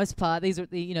 for the most part, these are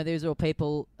all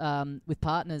people with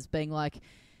partners being like,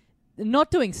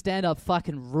 not doing stand-up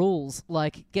fucking rules.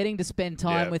 Like getting to spend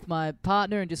time with my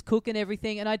partner and just cooking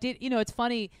everything. And I did, it's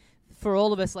funny for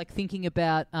all of us, like thinking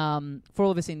about, for all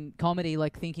of us in comedy,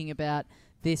 like thinking about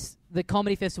this. The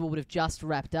comedy festival would have just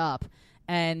wrapped up.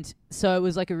 And so it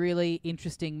was like a really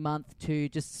interesting month to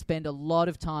just spend a lot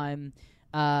of time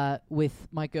with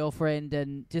my girlfriend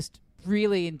and just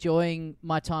really enjoying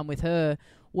my time with her.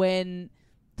 When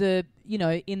in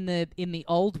the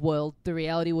old world, the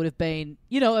reality would have been,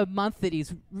 a month that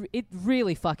is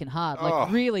really fucking hard,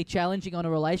 like really challenging on a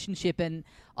relationship. And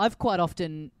I've quite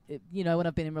often, when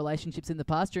I've been in relationships in the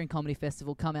past during Comedy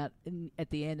Festival, come out at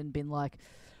the end and been like,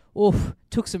 oof,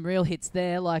 took some real hits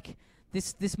there. Like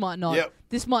this might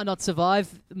not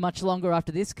survive much longer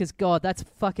after this, because God, that's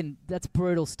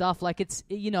brutal stuff. Like it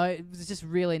was just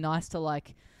really nice to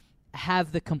like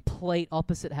have the complete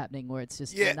opposite happening, where it's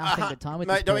just nothing but time with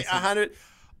this person. 100.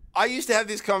 I used to have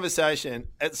this conversation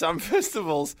at some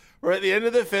festivals where at the end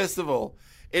of the festival,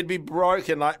 it'd be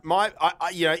broken. Like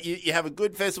you have a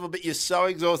good festival, but you're so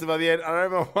exhausted by the end. I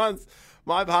remember once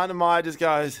my partner Maya just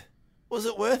goes, "Was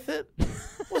it worth it?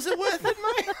 Was it worth it,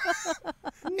 mate?"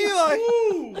 You're like,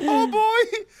 "Oh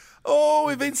boy, oh,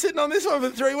 we've been sitting on this one for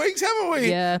 3 weeks, haven't we?"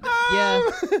 Yeah.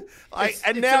 It's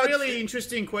a really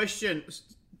interesting question.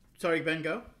 Sorry, Ben,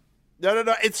 go. No.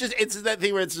 It's that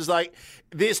thing where it's just like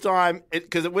this time,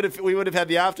 because we would have had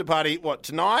the after party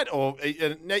tonight or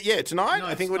tonight. No,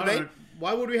 I think it would be.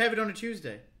 Why would we have it on a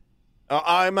Tuesday?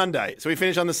 Monday. So we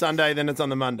finish on the Sunday, then it's on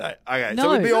the Monday. Okay,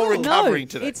 so we'd be all recovering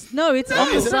today. It's on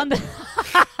the Sunday.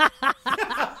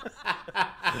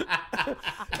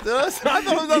 I thought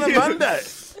it was on a Monday.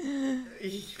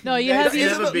 No, you have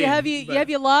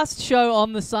your last show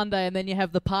on the Sunday, and then you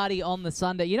have the party on the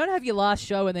Sunday. You don't have your last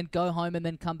show and then go home and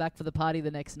then come back for the party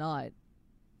the next night.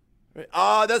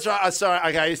 Oh, that's right. Sorry.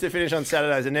 Okay, I used to finish on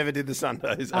Saturdays. I never did the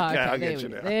Sundays. Okay, I get you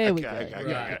now. There we go.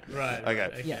 Right.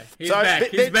 Okay. Yeah. He's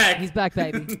back. He's back,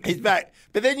 baby. He's back.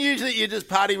 But then usually you just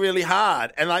party really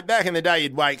hard. And like back in the day,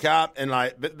 you'd wake up and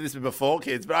but this was before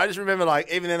kids. But I just remember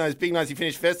even then those big nights you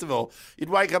finish festival, you'd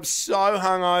wake up so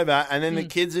hungover and then the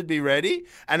kids would be ready.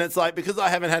 And it's like, because I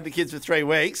haven't had the kids for 3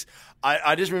 weeks,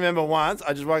 I just remember once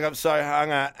I just woke up so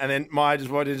hungover and then Maya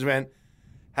just went,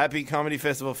 "Happy Comedy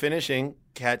Festival finishing.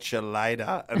 Catch you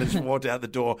later." And then just walked out the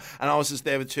door. And I was just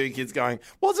there with 2 kids going,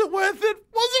 "Was it worth it?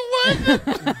 Was it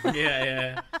worth it?"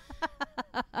 Yeah.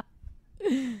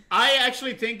 I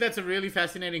actually think that's a really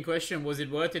fascinating question. Was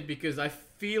it worth it? Because I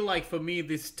feel like for me,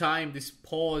 this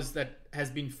pause that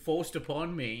has been forced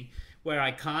upon me, where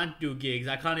I can't do gigs,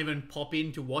 I can't even pop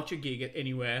in to watch a gig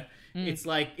anywhere. It's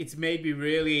like it's made me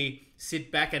really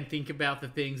sit back and think about the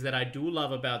things that I do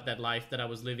love about that life that I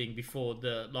was living before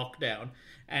the lockdown,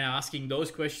 and asking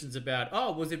those questions about,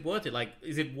 was it worth it? Like,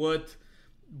 is it worth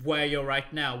where you're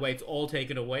right now, where it's all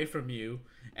taken away from you,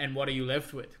 and what are you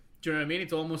left with? Do you know what I mean?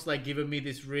 It's almost like given me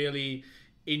this really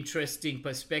interesting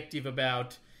perspective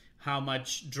about how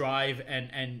much drive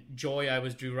and joy I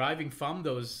was deriving from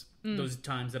those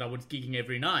times that I was gigging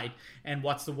every night, and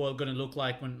what's the world going to look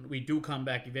like when we do come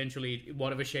back eventually,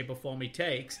 whatever shape or form it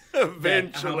takes.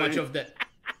 Eventually. How much of that...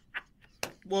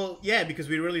 Well, yeah, because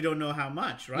we really don't know how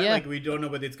much, right? Yeah. Like, we don't know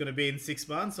whether it's going to be in 6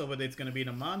 months or whether it's going to be in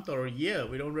a month or a year.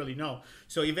 We don't really know.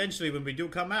 So eventually, when we do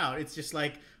come out, it's just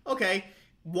like, okay,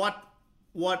 what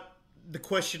the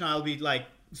question I'll be like,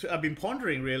 so I've been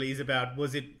pondering really is about,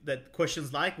 was it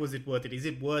worth it? Is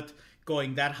it worth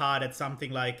going that hard at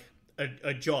something like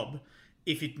a job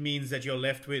if it means that you're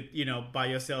left with, by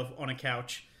yourself on a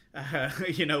couch,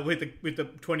 with the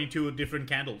 22 different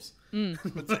candles?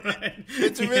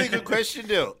 It's a really good question,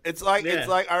 Dill. It's like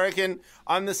I reckon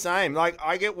I'm the same. Like,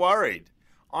 I get worried.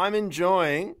 I'm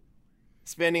enjoying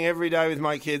spending every day with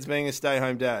my kids being a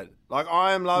stay-home dad. Like,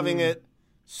 I am loving it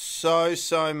so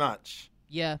much.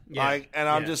 Yeah. And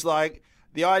I'm just like,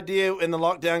 the idea when the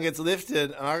lockdown gets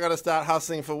lifted and I got to start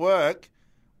hustling for work,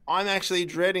 I'm actually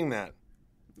dreading that.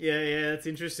 Yeah, that's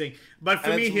interesting. But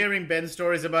for me, hearing Ben's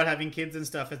stories about having kids and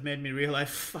stuff has made me realize,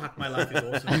 fuck, my life is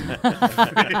awesome.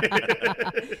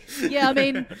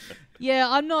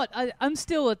 I'm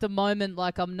still at the moment,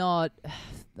 like, I'm not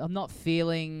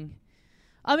feeling,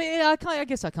 I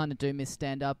guess I kind of do miss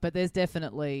stand-up, but there's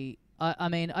definitely,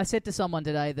 I said to someone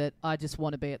today that I just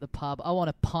want to be at the pub. I want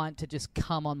a pint to just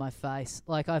come on my face.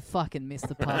 Like, I fucking miss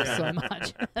the pub so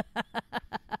much.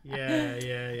 Yeah.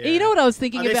 You know what I was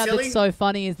thinking about that's so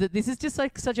funny is that this is just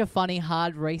like such a funny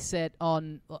hard reset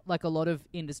on like a lot of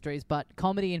industries, but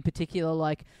comedy in particular.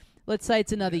 Like, let's say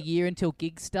it's another year until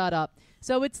gigs start up.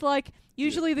 So it's like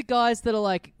usually the guys that are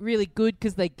like really good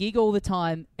because they gig all the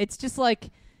time, it's just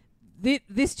like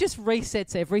this just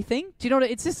resets everything. Do you know what?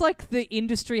 It's just like the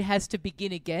industry has to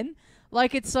begin again.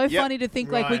 Like, it's so funny to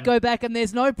think, like, we Right. go back and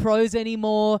there's no pros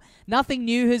anymore. Nothing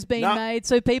new has been No. made.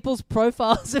 So people's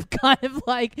profiles have kind of,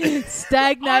 like,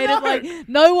 stagnated. Like,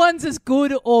 no one's as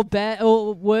good or bad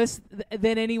or worse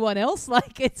than anyone else.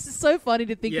 Like, it's so funny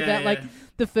to think Yeah, about, like, yeah.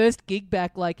 the first gig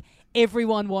back, like,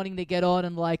 everyone wanting to get on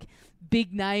and, like,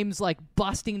 big names, like,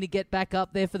 busting to get back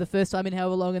up there for the first time in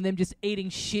however long and them just eating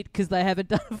shit because they haven't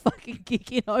done a fucking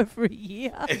gig in over a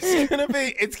year.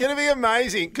 It's gonna be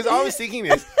amazing because I was thinking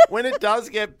this when it does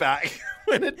get back,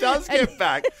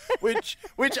 which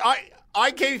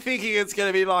I keep thinking it's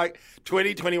gonna be like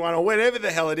 2021 or whenever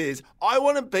the hell it is. I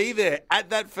want to be there at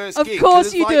that first Of gig. 'cause course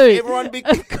it's you like do. Everyone,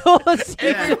 Of course you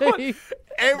everyone, do.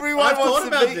 everyone I've wants thought to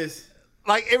about be this.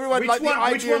 like everyone. Which like one? the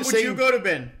Which idea one of would you seeing. go to,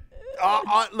 Ben?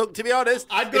 Look, to be honest,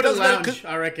 I'd go it to doesn't matter Lounge. 'cause-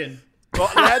 I reckon. Well,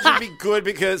 Lounge would be good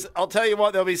because I'll tell you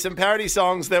what, there'll be some parody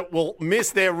songs that will miss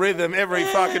their rhythm every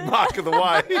fucking mark of the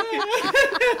way.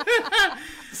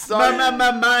 So,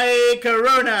 My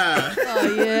Corona.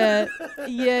 Oh,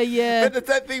 yeah. Yeah. but it's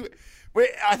that thing where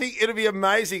I think it'll be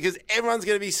amazing because everyone's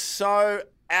going to be so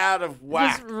out of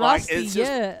whack. Just rusty, it's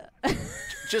yeah.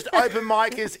 just open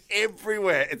micers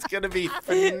everywhere. It's going to be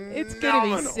phenomenal. It's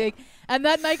going to be sick. And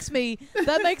that makes me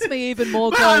even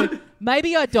more go,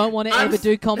 maybe I don't want to ever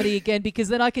do comedy again because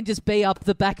then I can just be up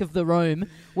the back of the room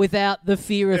without the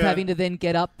fear of Yeah. having to then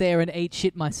get up there and eat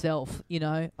shit myself, you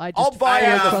know? I just I'll buy go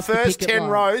out the across first picket 10 line.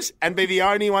 rows and be the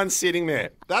only one sitting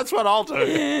there. That's what I'll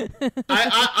do.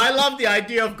 I love the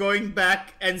idea of going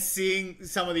back and seeing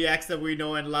some of the acts that we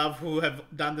know and love who have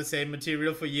done the same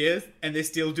material for years and they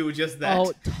still do just that. Oh,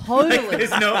 Like, totally.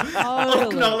 there's no Totally.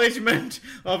 acknowledgement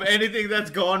of anything that's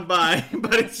gone by,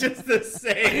 but it's just the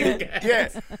same. Yeah.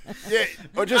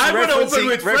 Or just I'm gonna open referencing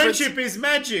with reference- friendship is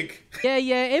magic.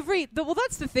 Yeah. Well,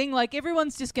 that's the thing. Like,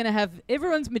 everyone's just going to have...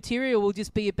 Everyone's material will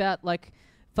just be about, like,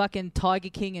 fucking Tiger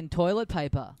King and toilet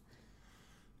paper.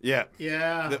 Yeah.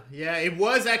 Yeah, it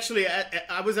was actually.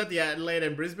 I was at the Adelaide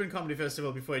and Brisbane Comedy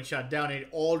Festival before it shut down. It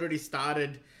already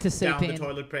started To seep down in. the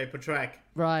toilet paper track.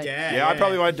 Right. Yeah, I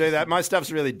probably won't do that. My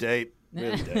stuff's really deep.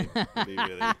 Really deep. It'll be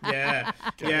really- Yeah.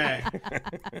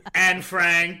 And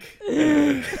Frank,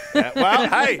 Well,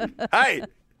 hey,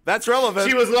 that's relevant.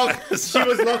 she was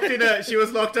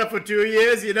locked up for 2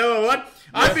 years. You know what?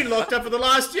 I've been locked up for the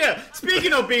last year.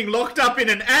 Speaking of being locked up in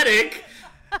an attic,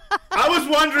 I was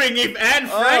wondering if Anne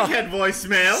Frank had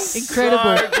voicemail.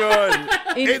 Incredible. So good.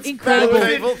 It's incredible. fab,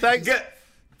 people. Thanks And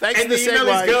for the the email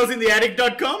is segue.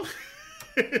 girlsintheattic.com.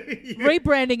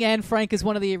 Rebranding Anne Frank as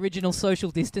one of the original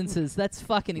social distances. That's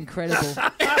fucking incredible.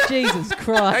 Jesus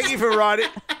Christ. Thank you for writing.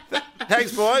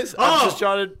 Thanks, boys. Oh. I've just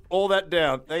jotted all that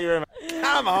down. Thank you very much.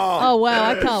 Come on. Oh,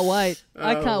 wow. I can't wait.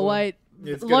 I can't wait.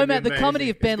 It's gonna be The comedy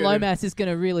amazing. of Ben It's gonna- Lomas is going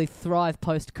to really thrive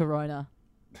post-corona.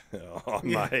 Oh,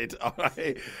 mate.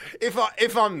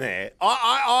 If I'm there,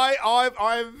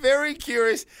 I'm very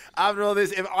curious after all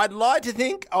this. If I'd like to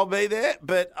think I'll be there,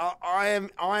 but I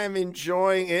am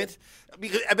enjoying it.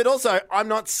 But also, I'm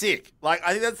not sick. Like,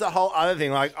 I think that's the whole other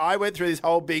thing. Like, I went through this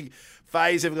whole big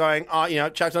phase of going,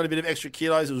 chucked on a bit of extra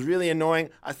kilos. It was really annoying.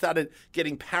 I started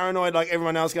getting paranoid like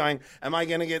everyone else going, am I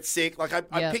going to get sick? Like, I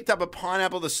picked up a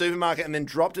pineapple at the supermarket and then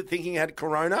dropped it thinking it had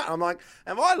corona. I'm like,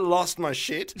 have I lost my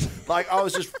shit? Like, I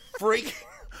was just freaking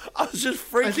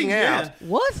out. Yeah.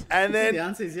 What? And then, The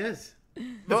answer is yes. The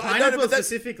Well, pineapple but that's-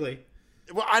 specifically.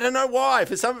 well, I don't know why.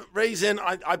 For some reason,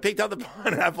 I picked up the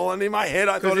pineapple and in my head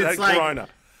I thought it had it's like- corona.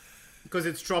 Because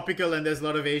it's tropical and there's a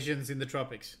lot of Asians in the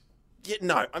tropics. Yeah,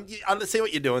 no, I see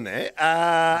what you're doing there,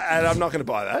 and I'm not going to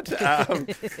buy that.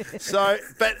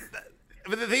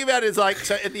 But the thing about it is, like,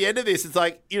 so at the end of this, it's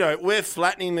like, we're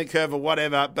flattening the curve or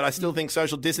whatever, but I still think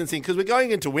social distancing, because we're going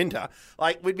into winter,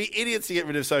 like, we'd be idiots to get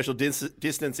rid of social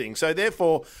distancing. So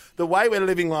therefore, the way we're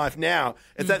living life now,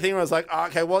 it's that thing where I was like, oh,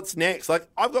 okay, what's next? Like,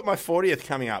 I've got my 40th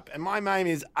coming up, and my aim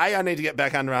is, I need to get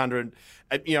back under 100.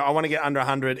 I want to get under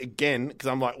 100 again, because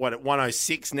I'm like, at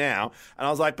 106 now. And I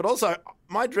was like, but also,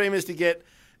 my dream is to get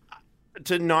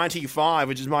to 95,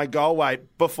 which is my goal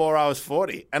weight, before I was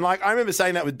 40. And like, I remember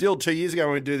saying that with Dill 2 years ago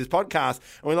when we do this podcast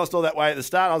and we lost all that weight at the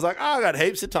start. I was like, I got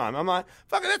heaps of time. I'm like,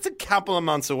 fuck it, that's a couple of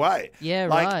months away. Yeah,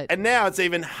 like, right. And now it's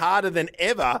even harder than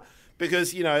ever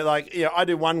because, I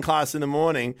do one class in the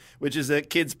morning, which is a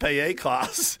kids PE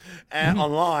class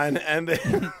online. And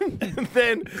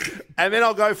then, and then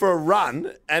I'll go for a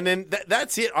run. And then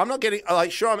that's it. I'm not getting,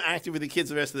 like, sure, I'm active with the kids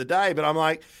the rest of the day, but I'm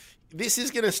like, this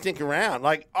is going to stick around.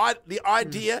 Like, the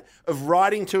idea of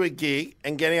riding to a gig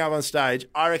and getting up on stage,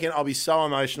 I reckon I'll be so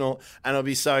emotional and it'll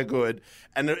be so good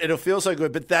and it'll feel so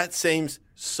good. But that seems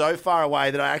so far away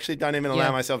that I actually don't even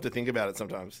allow myself to think about it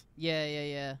sometimes.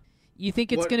 Yeah. You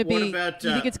think it's What- going to what be? about,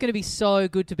 You think it's going to be so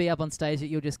good to be up on stage that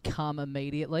you'll just come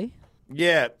immediately?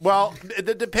 Yeah, well,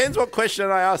 it depends what question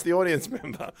I ask the audience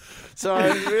member. So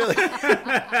really, I'll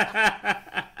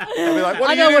be like, "What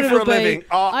I do know you what do for a it'll be. living?"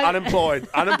 Oh, I- unemployed.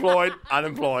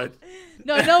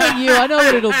 No, knowing you, I know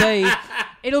what it'll be.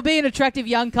 It'll be an attractive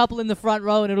young couple in the front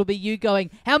row, and it'll be you going,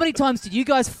 "How many times did you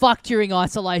guys fuck during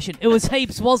isolation? It was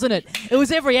heaps, wasn't it? It was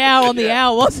every hour on the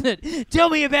hour, wasn't it? Tell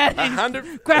me about it. in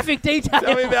 100 graphic detail."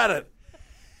 Tell me about it.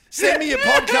 Send me your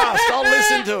podcast. I'll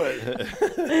listen to it.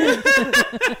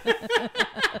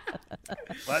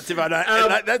 Well, that's if I don't.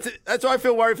 And that's why I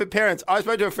feel worried for parents. I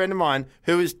spoke to a friend of mine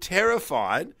who is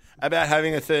terrified about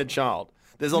having a third child.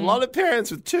 There's a lot of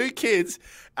parents with 2 kids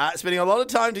spending a lot of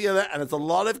time together, and it's a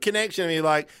lot of connection. And you're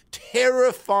like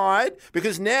terrified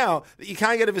because now you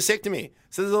can't get a vasectomy.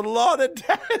 So there's a lot of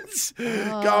dads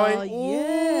going,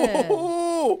 yeah.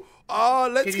 "Ooh,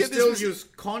 let's Can you get still this." use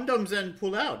condoms and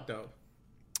pull out though?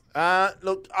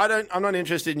 Look, I'm not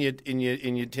interested in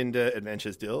your Tinder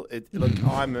adventures, Dill. Look,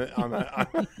 I'm just I'm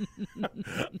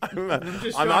trying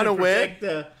to unaware protect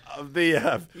the- of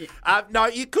the. No,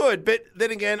 you could, but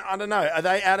then again, I don't know. Are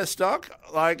they out of stock?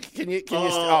 Like, can you?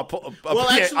 Well,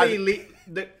 actually,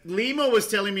 Lima was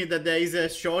telling me that there is a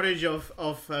shortage of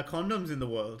condoms in the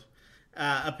world.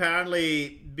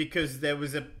 Apparently, because there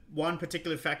was one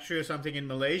particular factory or something in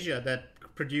Malaysia that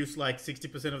produced like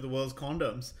 60% of the world's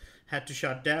condoms had to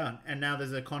shut down, and now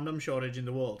there's a condom shortage in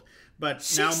the world. But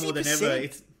now more than ever, 60%?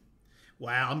 it's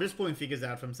wow. I'm just pulling figures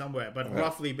out from somewhere, but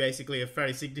roughly, basically, a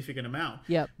very significant amount.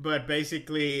 Yep. But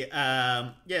basically,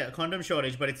 condom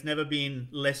shortage, but it's never been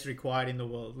less required in the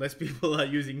world. Less people are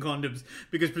using condoms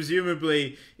because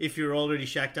presumably, if you're already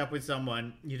shacked up with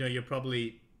someone, you're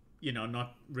probably,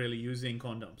 not really using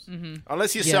condoms. Mm-hmm.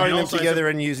 Unless you're Yeah. sewing And them also together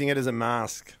and using it as a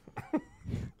mask.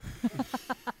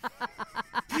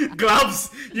 Gloves,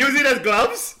 use it as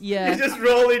gloves. Yeah. You just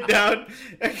roll it down.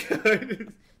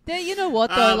 Yeah, you know what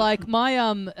though? Like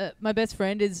my my best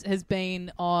friend has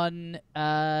been on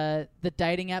the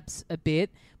dating apps a bit.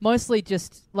 Mostly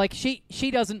just like she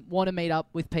doesn't want to meet up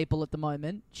with people at the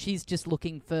moment. She's just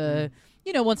looking for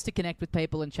wants to connect with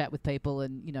people and chat with people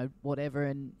and whatever,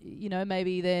 and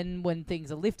maybe then when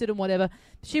things are lifted and whatever.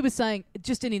 She was saying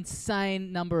just an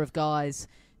insane number of guys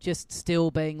just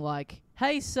still being like,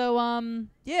 "Hey, so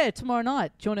tomorrow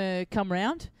night, do you want to come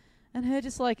round?" And her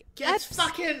just like,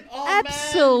 absolutely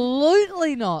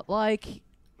not. Like,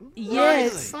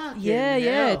 yes,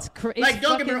 it's crazy. Like,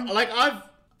 don't get me wrong. Like,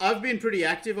 I've been pretty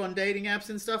active on dating apps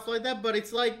and stuff like that, but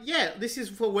it's like, this is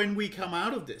for when we come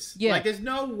out of this. Yeah. Like, there's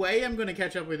no way I'm going to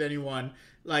catch up with anyone,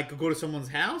 like, go to someone's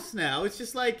house now. It's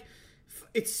just like,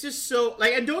 it's just so,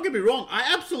 like, and don't get me wrong,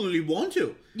 I absolutely want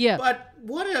to. Yeah. But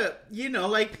what a,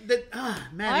 like, that,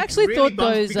 man. I it actually really thought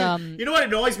bums those, because, you know what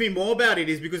annoys me more about it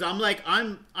is because I'm like,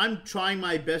 I'm trying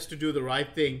my best to do the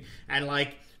right thing and,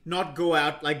 like, not go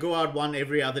out one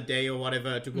every other day or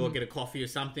whatever to go get a coffee or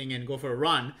something and go for a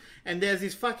run. And there's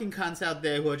these fucking cunts out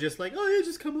there who are just like, "Oh yeah,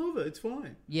 just come over, it's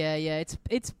fine." Yeah, it's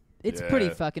pretty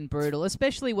fucking brutal,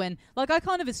 especially when, like, I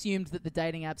kind of assumed that the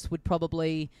dating apps would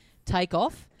probably take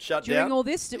off Shut during down? all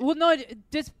this. Well, no,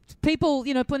 just people,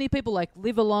 plenty of people like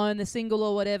live alone, they're single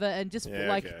or whatever, and just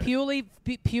purely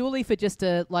for just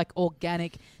a like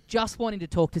organic, just wanting to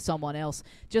talk to someone else,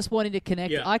 just wanting to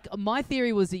connect. Yeah. My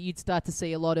theory was that you'd start to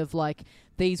see a lot of like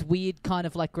these weird kind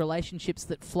of like relationships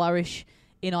that flourish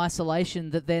in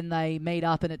isolation, that then they meet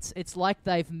up and it's like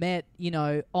they've met,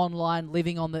 online,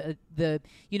 living on the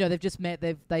they've just met,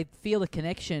 they feel a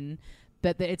connection,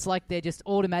 but it's like they're just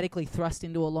automatically thrust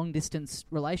into a long distance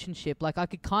relationship. Like I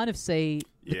could kind of see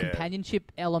the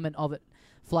companionship element of it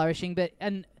flourishing,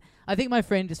 and I think my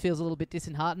friend just feels a little bit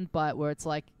disheartened by it, where it's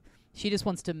like she just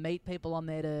wants to meet people on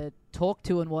there to talk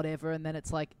to and whatever, and then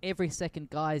it's like every second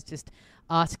guy is just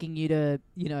asking you to,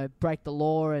 break the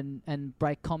law and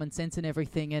break common sense and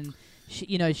everything, and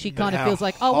she kind of feels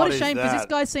like, oh, what a shame, because this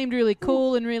guy seemed really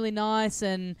cool and really nice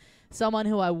and someone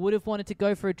who I would have wanted to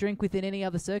go for a drink with in any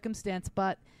other circumstance,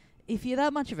 but if you're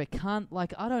that much of a cunt,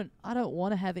 like I don't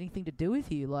want to have anything to do with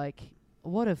you. Like,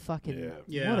 what a fucking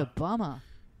what a bummer.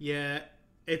 Yeah.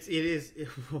 It is.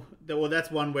 Well,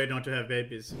 that's one way not to have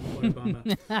babies. What a bummer.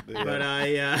 But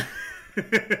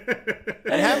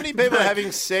And how many people are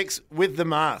having sex with the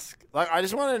mask? Like, I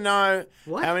just want to know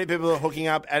how many people are hooking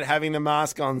up and having the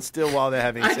mask on still while they're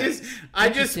having sex. I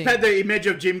just had the image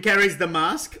of Jim Carrey's The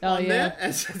Mask on there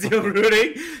as you're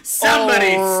rooting.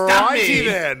 Somebody stop me!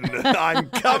 Then, I'm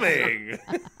coming.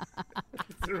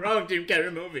 It's the wrong Jim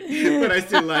Carrey movie, but I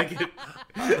still like it.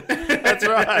 That's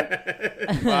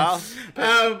right. Well,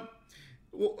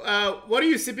 What are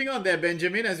you sipping on there,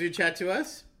 Benjamin, as you chat to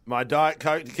us? My Diet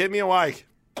Coke to keep me awake.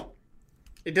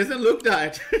 It doesn't look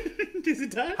diet. Is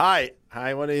it diet?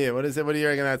 Hey, what are you? What is it? What do you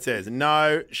reckon that says?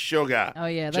 No sugar. Oh,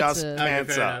 yeah, that's just a- Okay, fair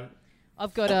cancer. enough.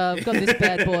 I've got this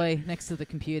bad boy next to the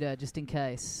computer just in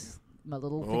case. My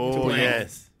little thing. Oh blame.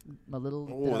 yes. My little.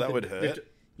 Oh, that would hurt.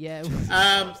 Yeah.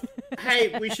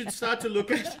 Hey, we should start to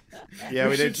look at. Yeah,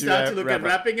 we should need to start to look wrap at up.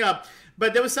 wrapping up.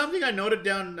 But there was something I noted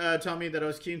down, Tommy, that I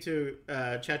was keen to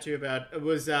chat to you about. It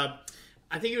was,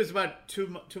 I think it was about two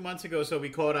months ago. So we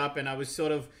caught up, and I was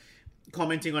sort of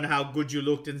commenting on how good you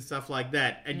looked and stuff like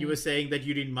that. And you were saying that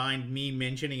you didn't mind me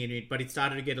mentioning it, but it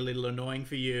started to get a little annoying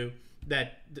for you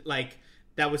that like.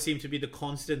 That would seem to be the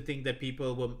constant thing that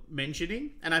people were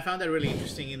mentioning. And I found that really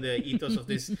interesting in the ethos of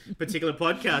this particular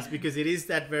podcast, because it is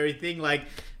that very thing. Like,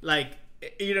 do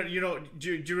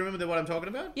you remember what I'm talking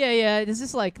about? Yeah. It's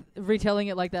just like retelling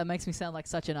it like that makes me sound like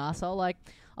such an asshole. Like,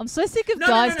 I'm so sick of No,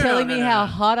 guys no, telling me no. how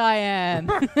hot I am.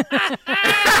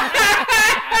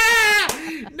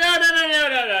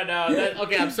 No.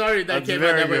 Okay, I'm sorry that That's came out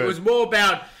very that way. good.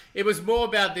 It was more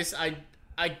about this.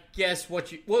 I guess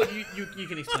what you. Well, you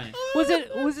can explain it.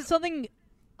 Was it something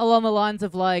along the lines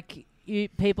of like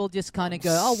people just kind of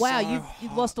go, oh wow,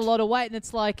 you've lost a lot of weight, and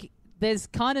it's like there's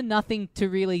kind of nothing to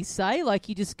really say. Like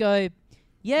you just go,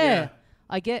 yeah.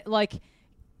 I get like.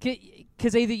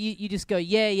 Because either you just go,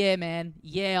 yeah, man,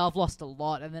 yeah, I've lost a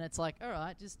lot, and then it's like, all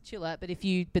right, just chill out. But if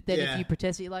you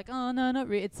protest it, you're like, oh no, not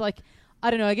really. It's like,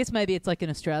 I don't know. I guess maybe it's like an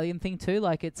Australian thing too.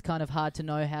 Like it's kind of hard to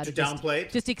know how to downplay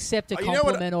it? just accept a Oh, you know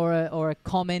what- compliment or a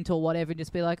comment or whatever, and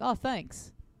just be like, oh,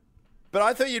 thanks. But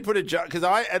I thought you'd put a joke, because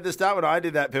at the start when I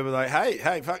did that, people were like,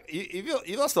 hey, fuck, you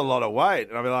lost a lot of weight.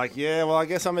 And I'd be like, yeah, well, I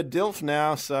guess I'm a DILF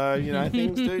now, so,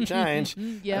 things do change.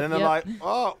 Yep, and then they're yep. like,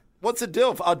 oh, what's a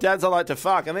DILF? Oh, dads I like to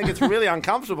fuck. And then it gets really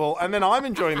uncomfortable, and then I'm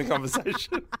enjoying the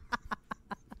conversation.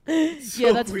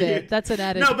 Yeah, that's fair. weird. That's an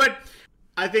added. No, but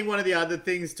I think one of the other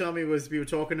things, Tommy, was we were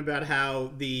talking about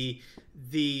how the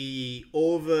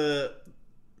over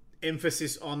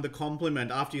emphasis on the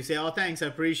compliment after you say, oh, thanks, I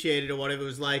appreciate it, or whatever,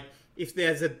 was like, if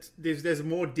there's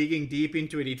more digging deep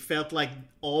into it, it felt like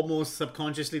almost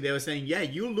subconsciously they were saying, yeah,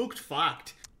 you looked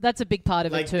fucked. That's a big part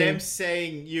of Like it too. them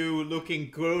saying you looking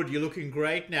good, you're looking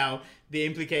great now. The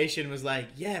implication was like,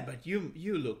 yeah, but you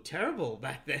looked terrible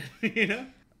back then,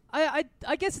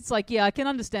 I guess it's like, yeah, I can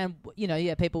understand,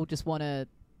 people just want to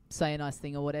say a nice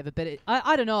thing or whatever, but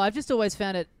I don't know. I've just always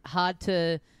found it hard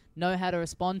to know how to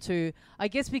respond to. I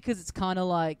guess because it's kind of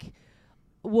like,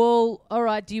 well, all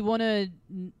right, do you want to?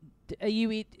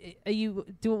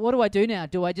 What do I do now?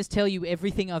 Do I just tell you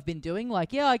everything I've been doing?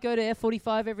 Like, yeah, I go to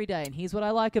F45 every day, and here's what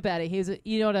I like about it.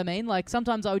 You know what I mean? Like,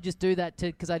 sometimes I would just do that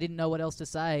because I didn't know what else to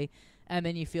say, and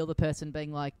then you feel the person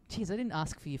being like, geez, I didn't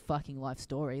ask for your fucking life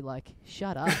story. Like,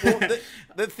 shut up. Well,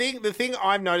 the thing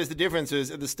I've noticed the difference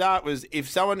is at the start was if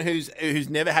someone who's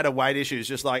never had a weight issue is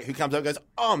just like, who comes up and goes,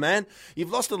 oh man,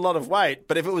 you've lost a lot of weight.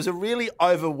 But if it was a really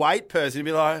overweight person, you'd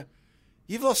be like,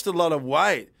 you've lost a lot of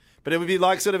weight. But it would be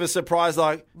like sort of a surprise,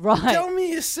 like, Right. tell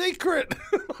me a secret.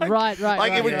 Right.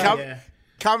 Like it would Yeah.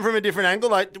 come from a different angle.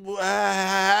 Like,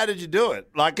 how did you do it?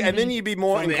 Like, and then you'd be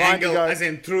more From the inclined angle, to go, as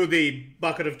in through the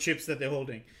bucket of chips that they're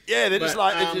holding. yeah, they're just But,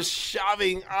 like they're just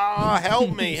shoving. Oh,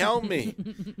 help me.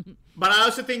 But I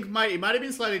also think it might have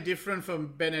been slightly different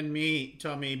from Ben and me,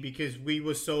 Tommy, because we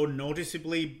were so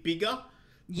noticeably bigger.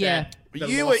 Yeah. that the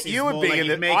You loss were is more bigger like, it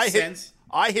than makes I hit. sense.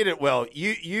 I hit it well.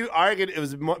 I reckon it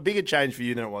was a bigger change for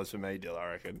you than it was for me, Dill. I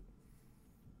reckon.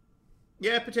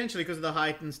 Yeah, potentially because of the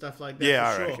height and stuff like that. Yeah,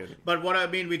 for I sure. reckon. But what I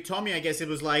mean with Tommy, I guess it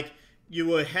was like you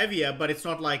were heavier, but it's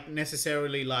not like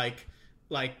necessarily like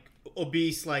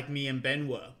obese like me and Ben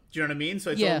were. Do you know what I mean?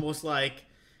 So it's Yeah. almost like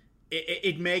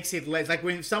it makes it less. Like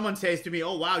when someone says to me,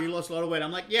 "Oh wow, you lost a lot of weight,"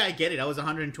 I'm like, "Yeah, I get it. I was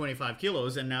 125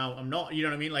 kilos, and now I'm not." You know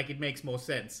what I mean? Like it makes more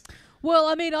sense. Well,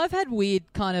 I mean, I've had weird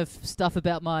kind of stuff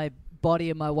about my body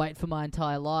and my weight for my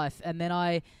entire life. And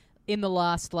then in the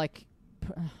last,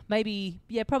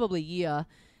 probably year,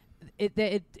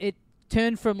 it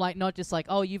turned from like, not just like,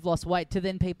 oh, you've lost weight, to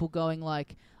then people going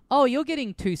like, oh, you're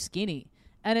getting too skinny.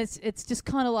 And it's just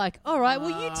kind of like, all right,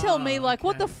 well, you tell me, like,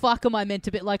 what the fuck am I meant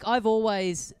to be? Like, I've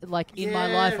always, like, in my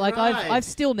Yeah, life, like, right. I've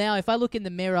still now, if I look in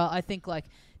the mirror, I think, like,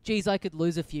 geez, I could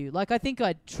lose a few. Like, I think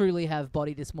I truly have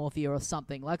body dysmorphia or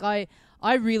something. Like, I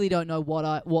really don't know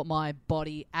what my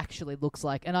body actually looks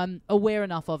like. And I'm aware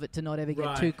enough of it to not ever get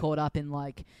Right. too caught up in,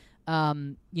 like,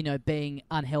 being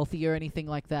unhealthy or anything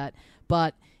like that.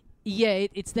 But yeah,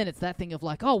 it's that thing of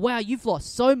like, oh wow, you've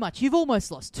lost so much, you've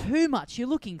almost lost too much, you're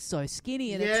looking so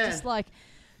skinny, and it's Yeah. just like,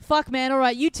 fuck, man, all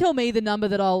right, you tell me the number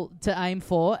that to aim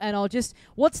for, and I'll just...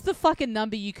 What's the fucking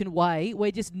number you can weigh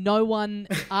where just no one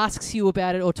asks you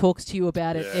about it or talks to you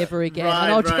about it ever again? Right,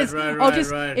 and I'll right,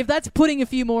 just right. if that's putting a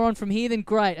few more on from here, then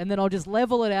great, and then I'll just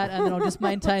level it out, and then I'll just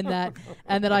maintain that,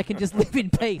 and then I can just live in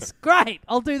peace. Great,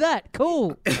 I'll do that.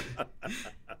 Cool.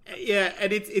 Yeah,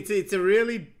 and it's a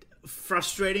really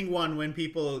frustrating one when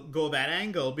people go that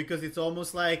angle, because it's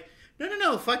almost like,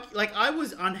 no, fuck, like, I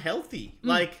was unhealthy.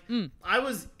 I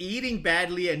was eating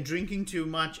badly and drinking too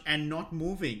much and not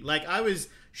moving. Like, I was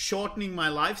shortening my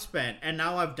lifespan, and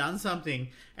now I've done something,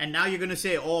 and now you're going to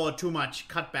say, oh, too much,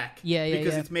 cut back.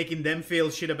 Because it's making them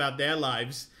feel shit about their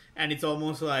lives, and it's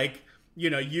almost like,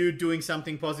 you doing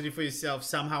something positive for yourself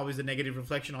somehow is a negative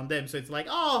reflection on them. So it's like,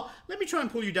 oh, let me try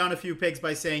and pull you down a few pegs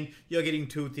by saying you're getting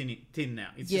too thin now.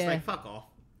 It's just like, fuck off.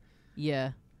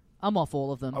 Yeah. I'm off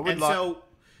all of them.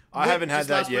 I haven't had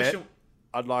that yet. Question.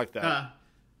 I'd like that.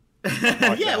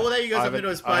 Yeah, well, there you go. Something to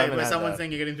aspire where someone's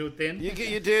saying you're getting too thin. You're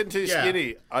getting too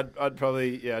skinny. I'd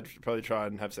probably try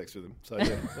and have sex with them. So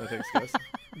yeah, no thanks, guys.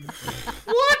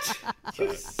 What?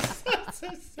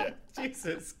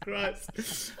 Jesus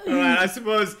Christ. All right, I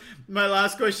suppose my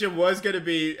last question was going to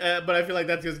be, but I feel like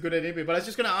that's as good anyway. But I was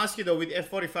just going to ask you, though, with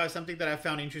F45, something that I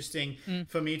found interesting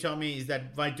for me, Tommy, is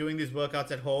that by doing these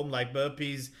workouts at home, like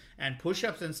burpees and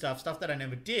push-ups and stuff that I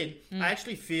never did, I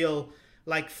actually feel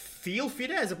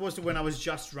fitter as opposed to when I was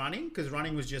just running, because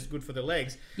running was just good for the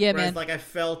legs. Yeah, whereas, man. I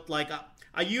felt like,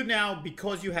 are you now,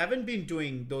 because you haven't been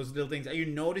doing those little things, are you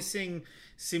noticing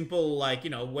simple,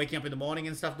 waking up in the morning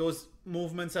and stuff, those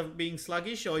movements are being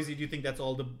sluggish, or do you think that's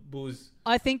all the booze?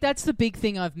 I think that's the big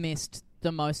thing I've missed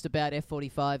the most about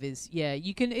F45 is,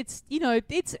 you can, it's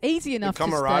easy enough the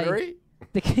camaraderie?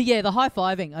 to stay. The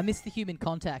high-fiving. I miss the human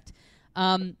contact.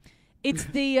 It's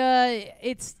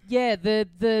it's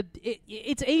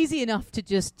easy enough to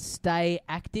just stay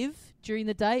active during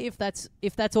the day if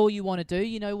that's all you want to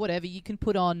do. Whatever you can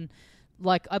put on.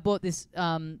 Like, I bought this.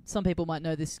 Some people might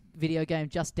know this video game,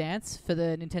 Just Dance, for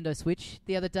the Nintendo Switch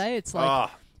the other day. It's like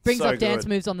brings up dance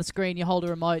moves on the screen. You hold a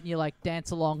remote and you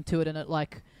dance along to it, and it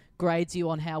grades you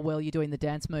on how well you're doing the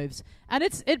dance moves. And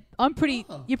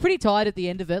you're pretty tired at the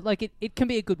end of it. Like, it can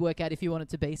be a good workout if you want it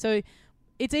to be. So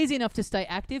it's easy enough to stay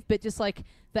active, but just the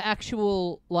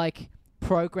actual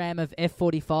program of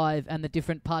F45 and the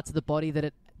different parts of the body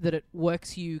that it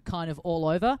works you kind of all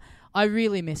over, I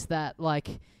really miss that. I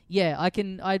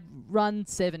run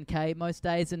 7K most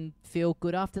days and feel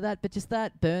good after that, but just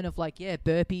that burn of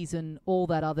burpees and all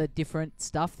that other different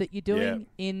stuff that you're doing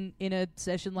in a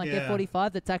session like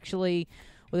F45 that's actually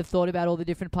where they've thought about all the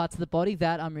different parts of the body,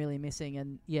 that I'm really missing.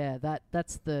 And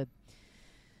that's the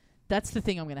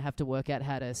thing I'm going to have to work out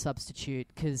how to substitute,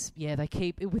 because they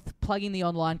keep with plugging the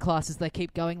online classes. They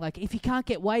keep going if you can't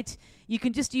get weights, you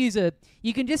can just use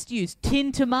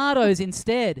tinned tomatoes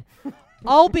instead.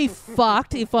 I'll be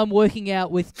fucked if I'm working out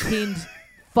with tinned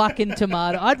fucking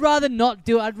tomato. I'd rather not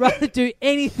do it. I'd rather do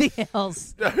anything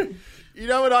else. You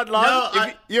know what I'd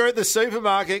love? You're at the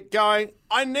supermarket going,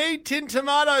 I need tinned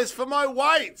tomatoes for my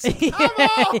weights. Come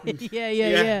on!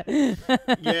 Yeah.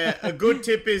 Yeah, a good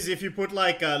tip is if you put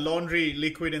laundry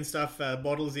liquid and stuff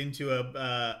bottles into a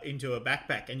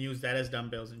backpack and use that as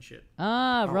dumbbells and shit.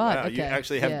 Right. Wow, okay. You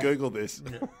actually have Googled this.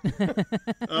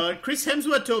 Chris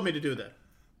Hemsworth told me to do that.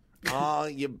 Oh,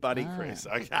 your buddy Chris.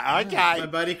 Okay. My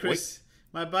buddy Chris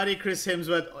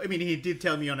Hemsworth. I mean, he did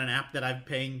tell me on an app that I'm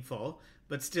paying for,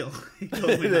 but still, he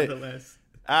told me nonetheless.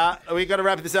 We got to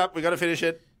wrap this up. We got to finish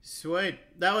it. Sweet.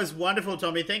 That was wonderful,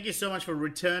 Tommy. Thank you so much for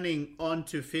returning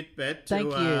onto Fitbit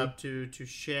to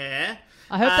share.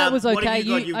 I hope that was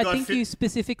okay. I think you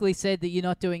specifically said that you're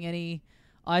not doing any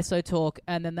ISO talk,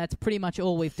 and then that's pretty much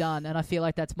all we've done, and I feel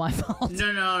like that's my fault.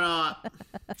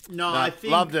 No. I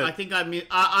think loved it. I think I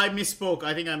misspoke.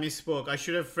 I think I misspoke. I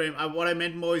should have framed. What I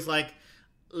meant more is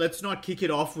let's not kick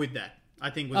it off with that. I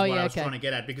think was what I was trying to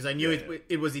get at, because I knew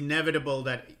it was inevitable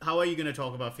that how are you going to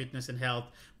talk about fitness and health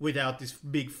without this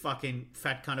big fucking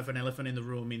fat kind of an elephant in the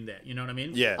room in there? You know what I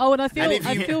mean? Yeah. Oh, and I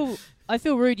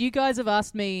feel rude. You guys have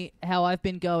asked me how I've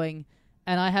been going,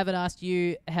 and I haven't asked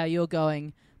you how you're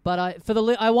going. But I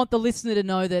want the listener to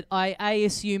know that I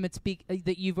assume it's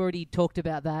that you've already talked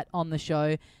about that on the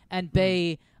show, and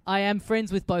B, I am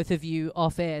friends with both of you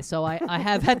off air, so I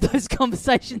have had those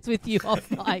conversations with you off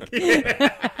mic.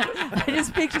 I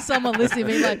just picture someone listening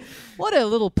to me like, what a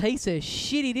little piece of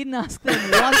shit. He didn't ask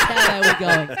them once how they were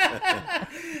going.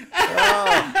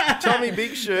 Tommy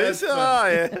Big Shoes. Oh,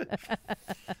 yeah.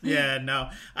 Yeah, no.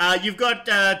 You've got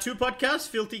 2 podcasts,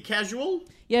 Filthy Casual.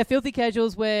 Yeah, Filthy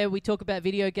Casuals, where we talk about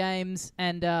video games,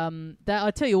 and that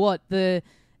I tell you what,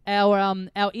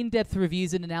 Our in-depth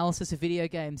reviews and analysis of video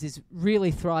games is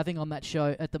really thriving on that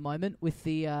show at the moment with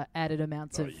the added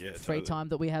amounts of free time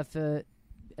that we have for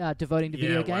devoting to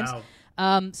video games.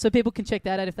 Wow. So people can check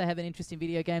that out if they have an interest in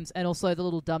video games, and also the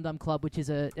little Dum Dum Club, which is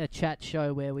a chat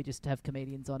show where we just have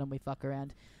comedians on and we fuck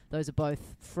around. Those are both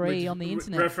free on the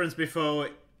internet. Reference before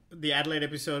the Adelaide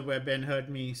episode where Ben heard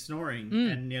me snoring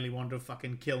and nearly wanted to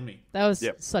fucking kill me. That was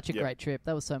such a great trip.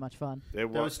 That was so much fun. That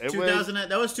was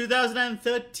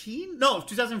 2013? No,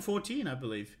 2014, I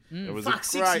believe. It was Fuck,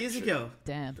 6 years ago.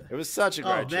 Damn. It was such a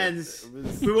great man,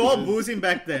 trip. we were all boozing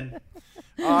back then.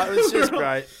 It was just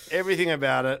great. Everything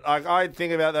about it. Like I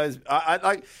think about those. I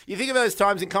like you think of those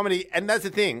times in comedy, and that's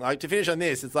the thing. Like to finish on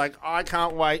this, it's like I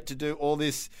can't wait to do all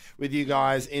this with you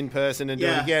guys in person and do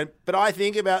it again. But I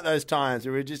think about those times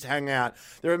where we just hang out.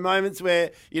 There are moments where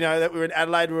that we were in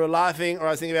Adelaide, we were laughing, or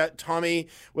I was thinking about Tommy,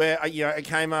 where I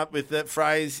came up with the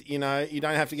phrase, you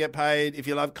don't have to get paid if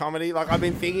you love comedy. Like I've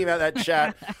been thinking about that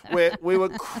chat where we were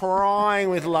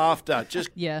crying with laughter. Just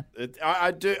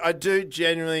I do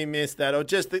genuinely miss that. Or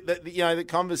just the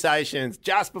conversations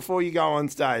just before you go on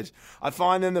stage. I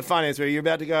find them the funniest where you're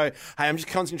about to go, hey, I'm just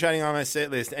concentrating on my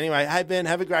set list. Anyway, hey, Ben,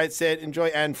 have a great set. Enjoy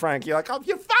Anne Frank. You're like, oh,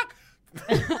 you fuck.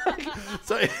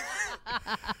 So,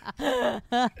 and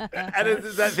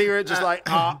it's that thing where it's just like,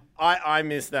 I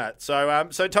miss that.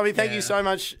 So, Tommy, thank you so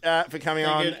much for coming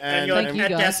on. And you're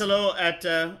at Dasilo at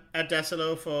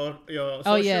Dasilo for your socials.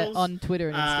 Oh yeah, on Twitter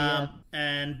and Instagram.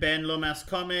 And Ben Lomas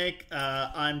Comic.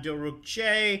 I'm Dilruk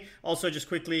J. Also, just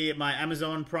quickly, my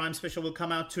Amazon Prime special will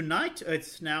come out tonight.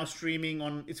 It's now streaming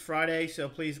it's Friday, so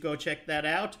please go check that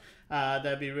out.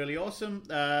 That'd be really awesome.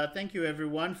 Thank you,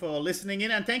 everyone, for listening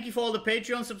in, and thank you for all the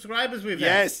Patreon subscribers we've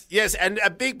had. Yes, and a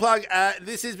big plug.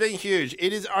 This has been huge.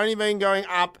 It has only been going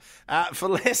up for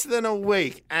less than a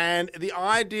week, and the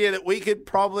idea that we could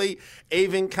probably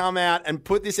even come out and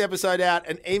put this episode out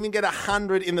and even get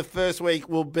 100 in the first week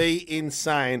will be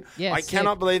insane. Yes, I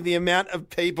cannot believe the amount of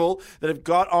people that have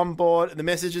got on board. The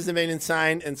messages have been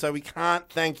insane, and so we can't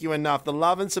thank you enough. The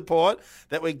love and support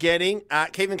that we're getting,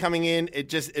 keep them coming in.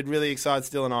 It really excites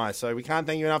Dill and I. So we can't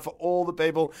thank you enough for all the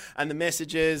people and the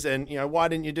messages. And why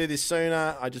didn't you do this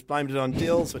sooner? I just blamed it on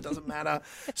Dill, so it doesn't matter.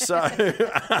 So,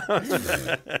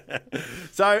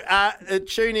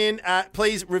 tune in.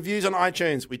 Please reviews on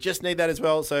iTunes. We just need that as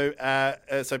well. So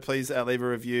please leave a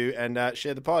review and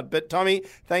share the pod. But Tommy,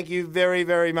 thank you very,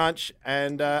 very much.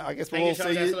 And I guess we'll all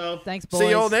see you. Thanks, boys. See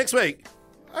you all next week.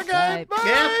 Okay,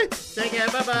 bye. Yep. Take care.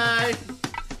 Bye bye.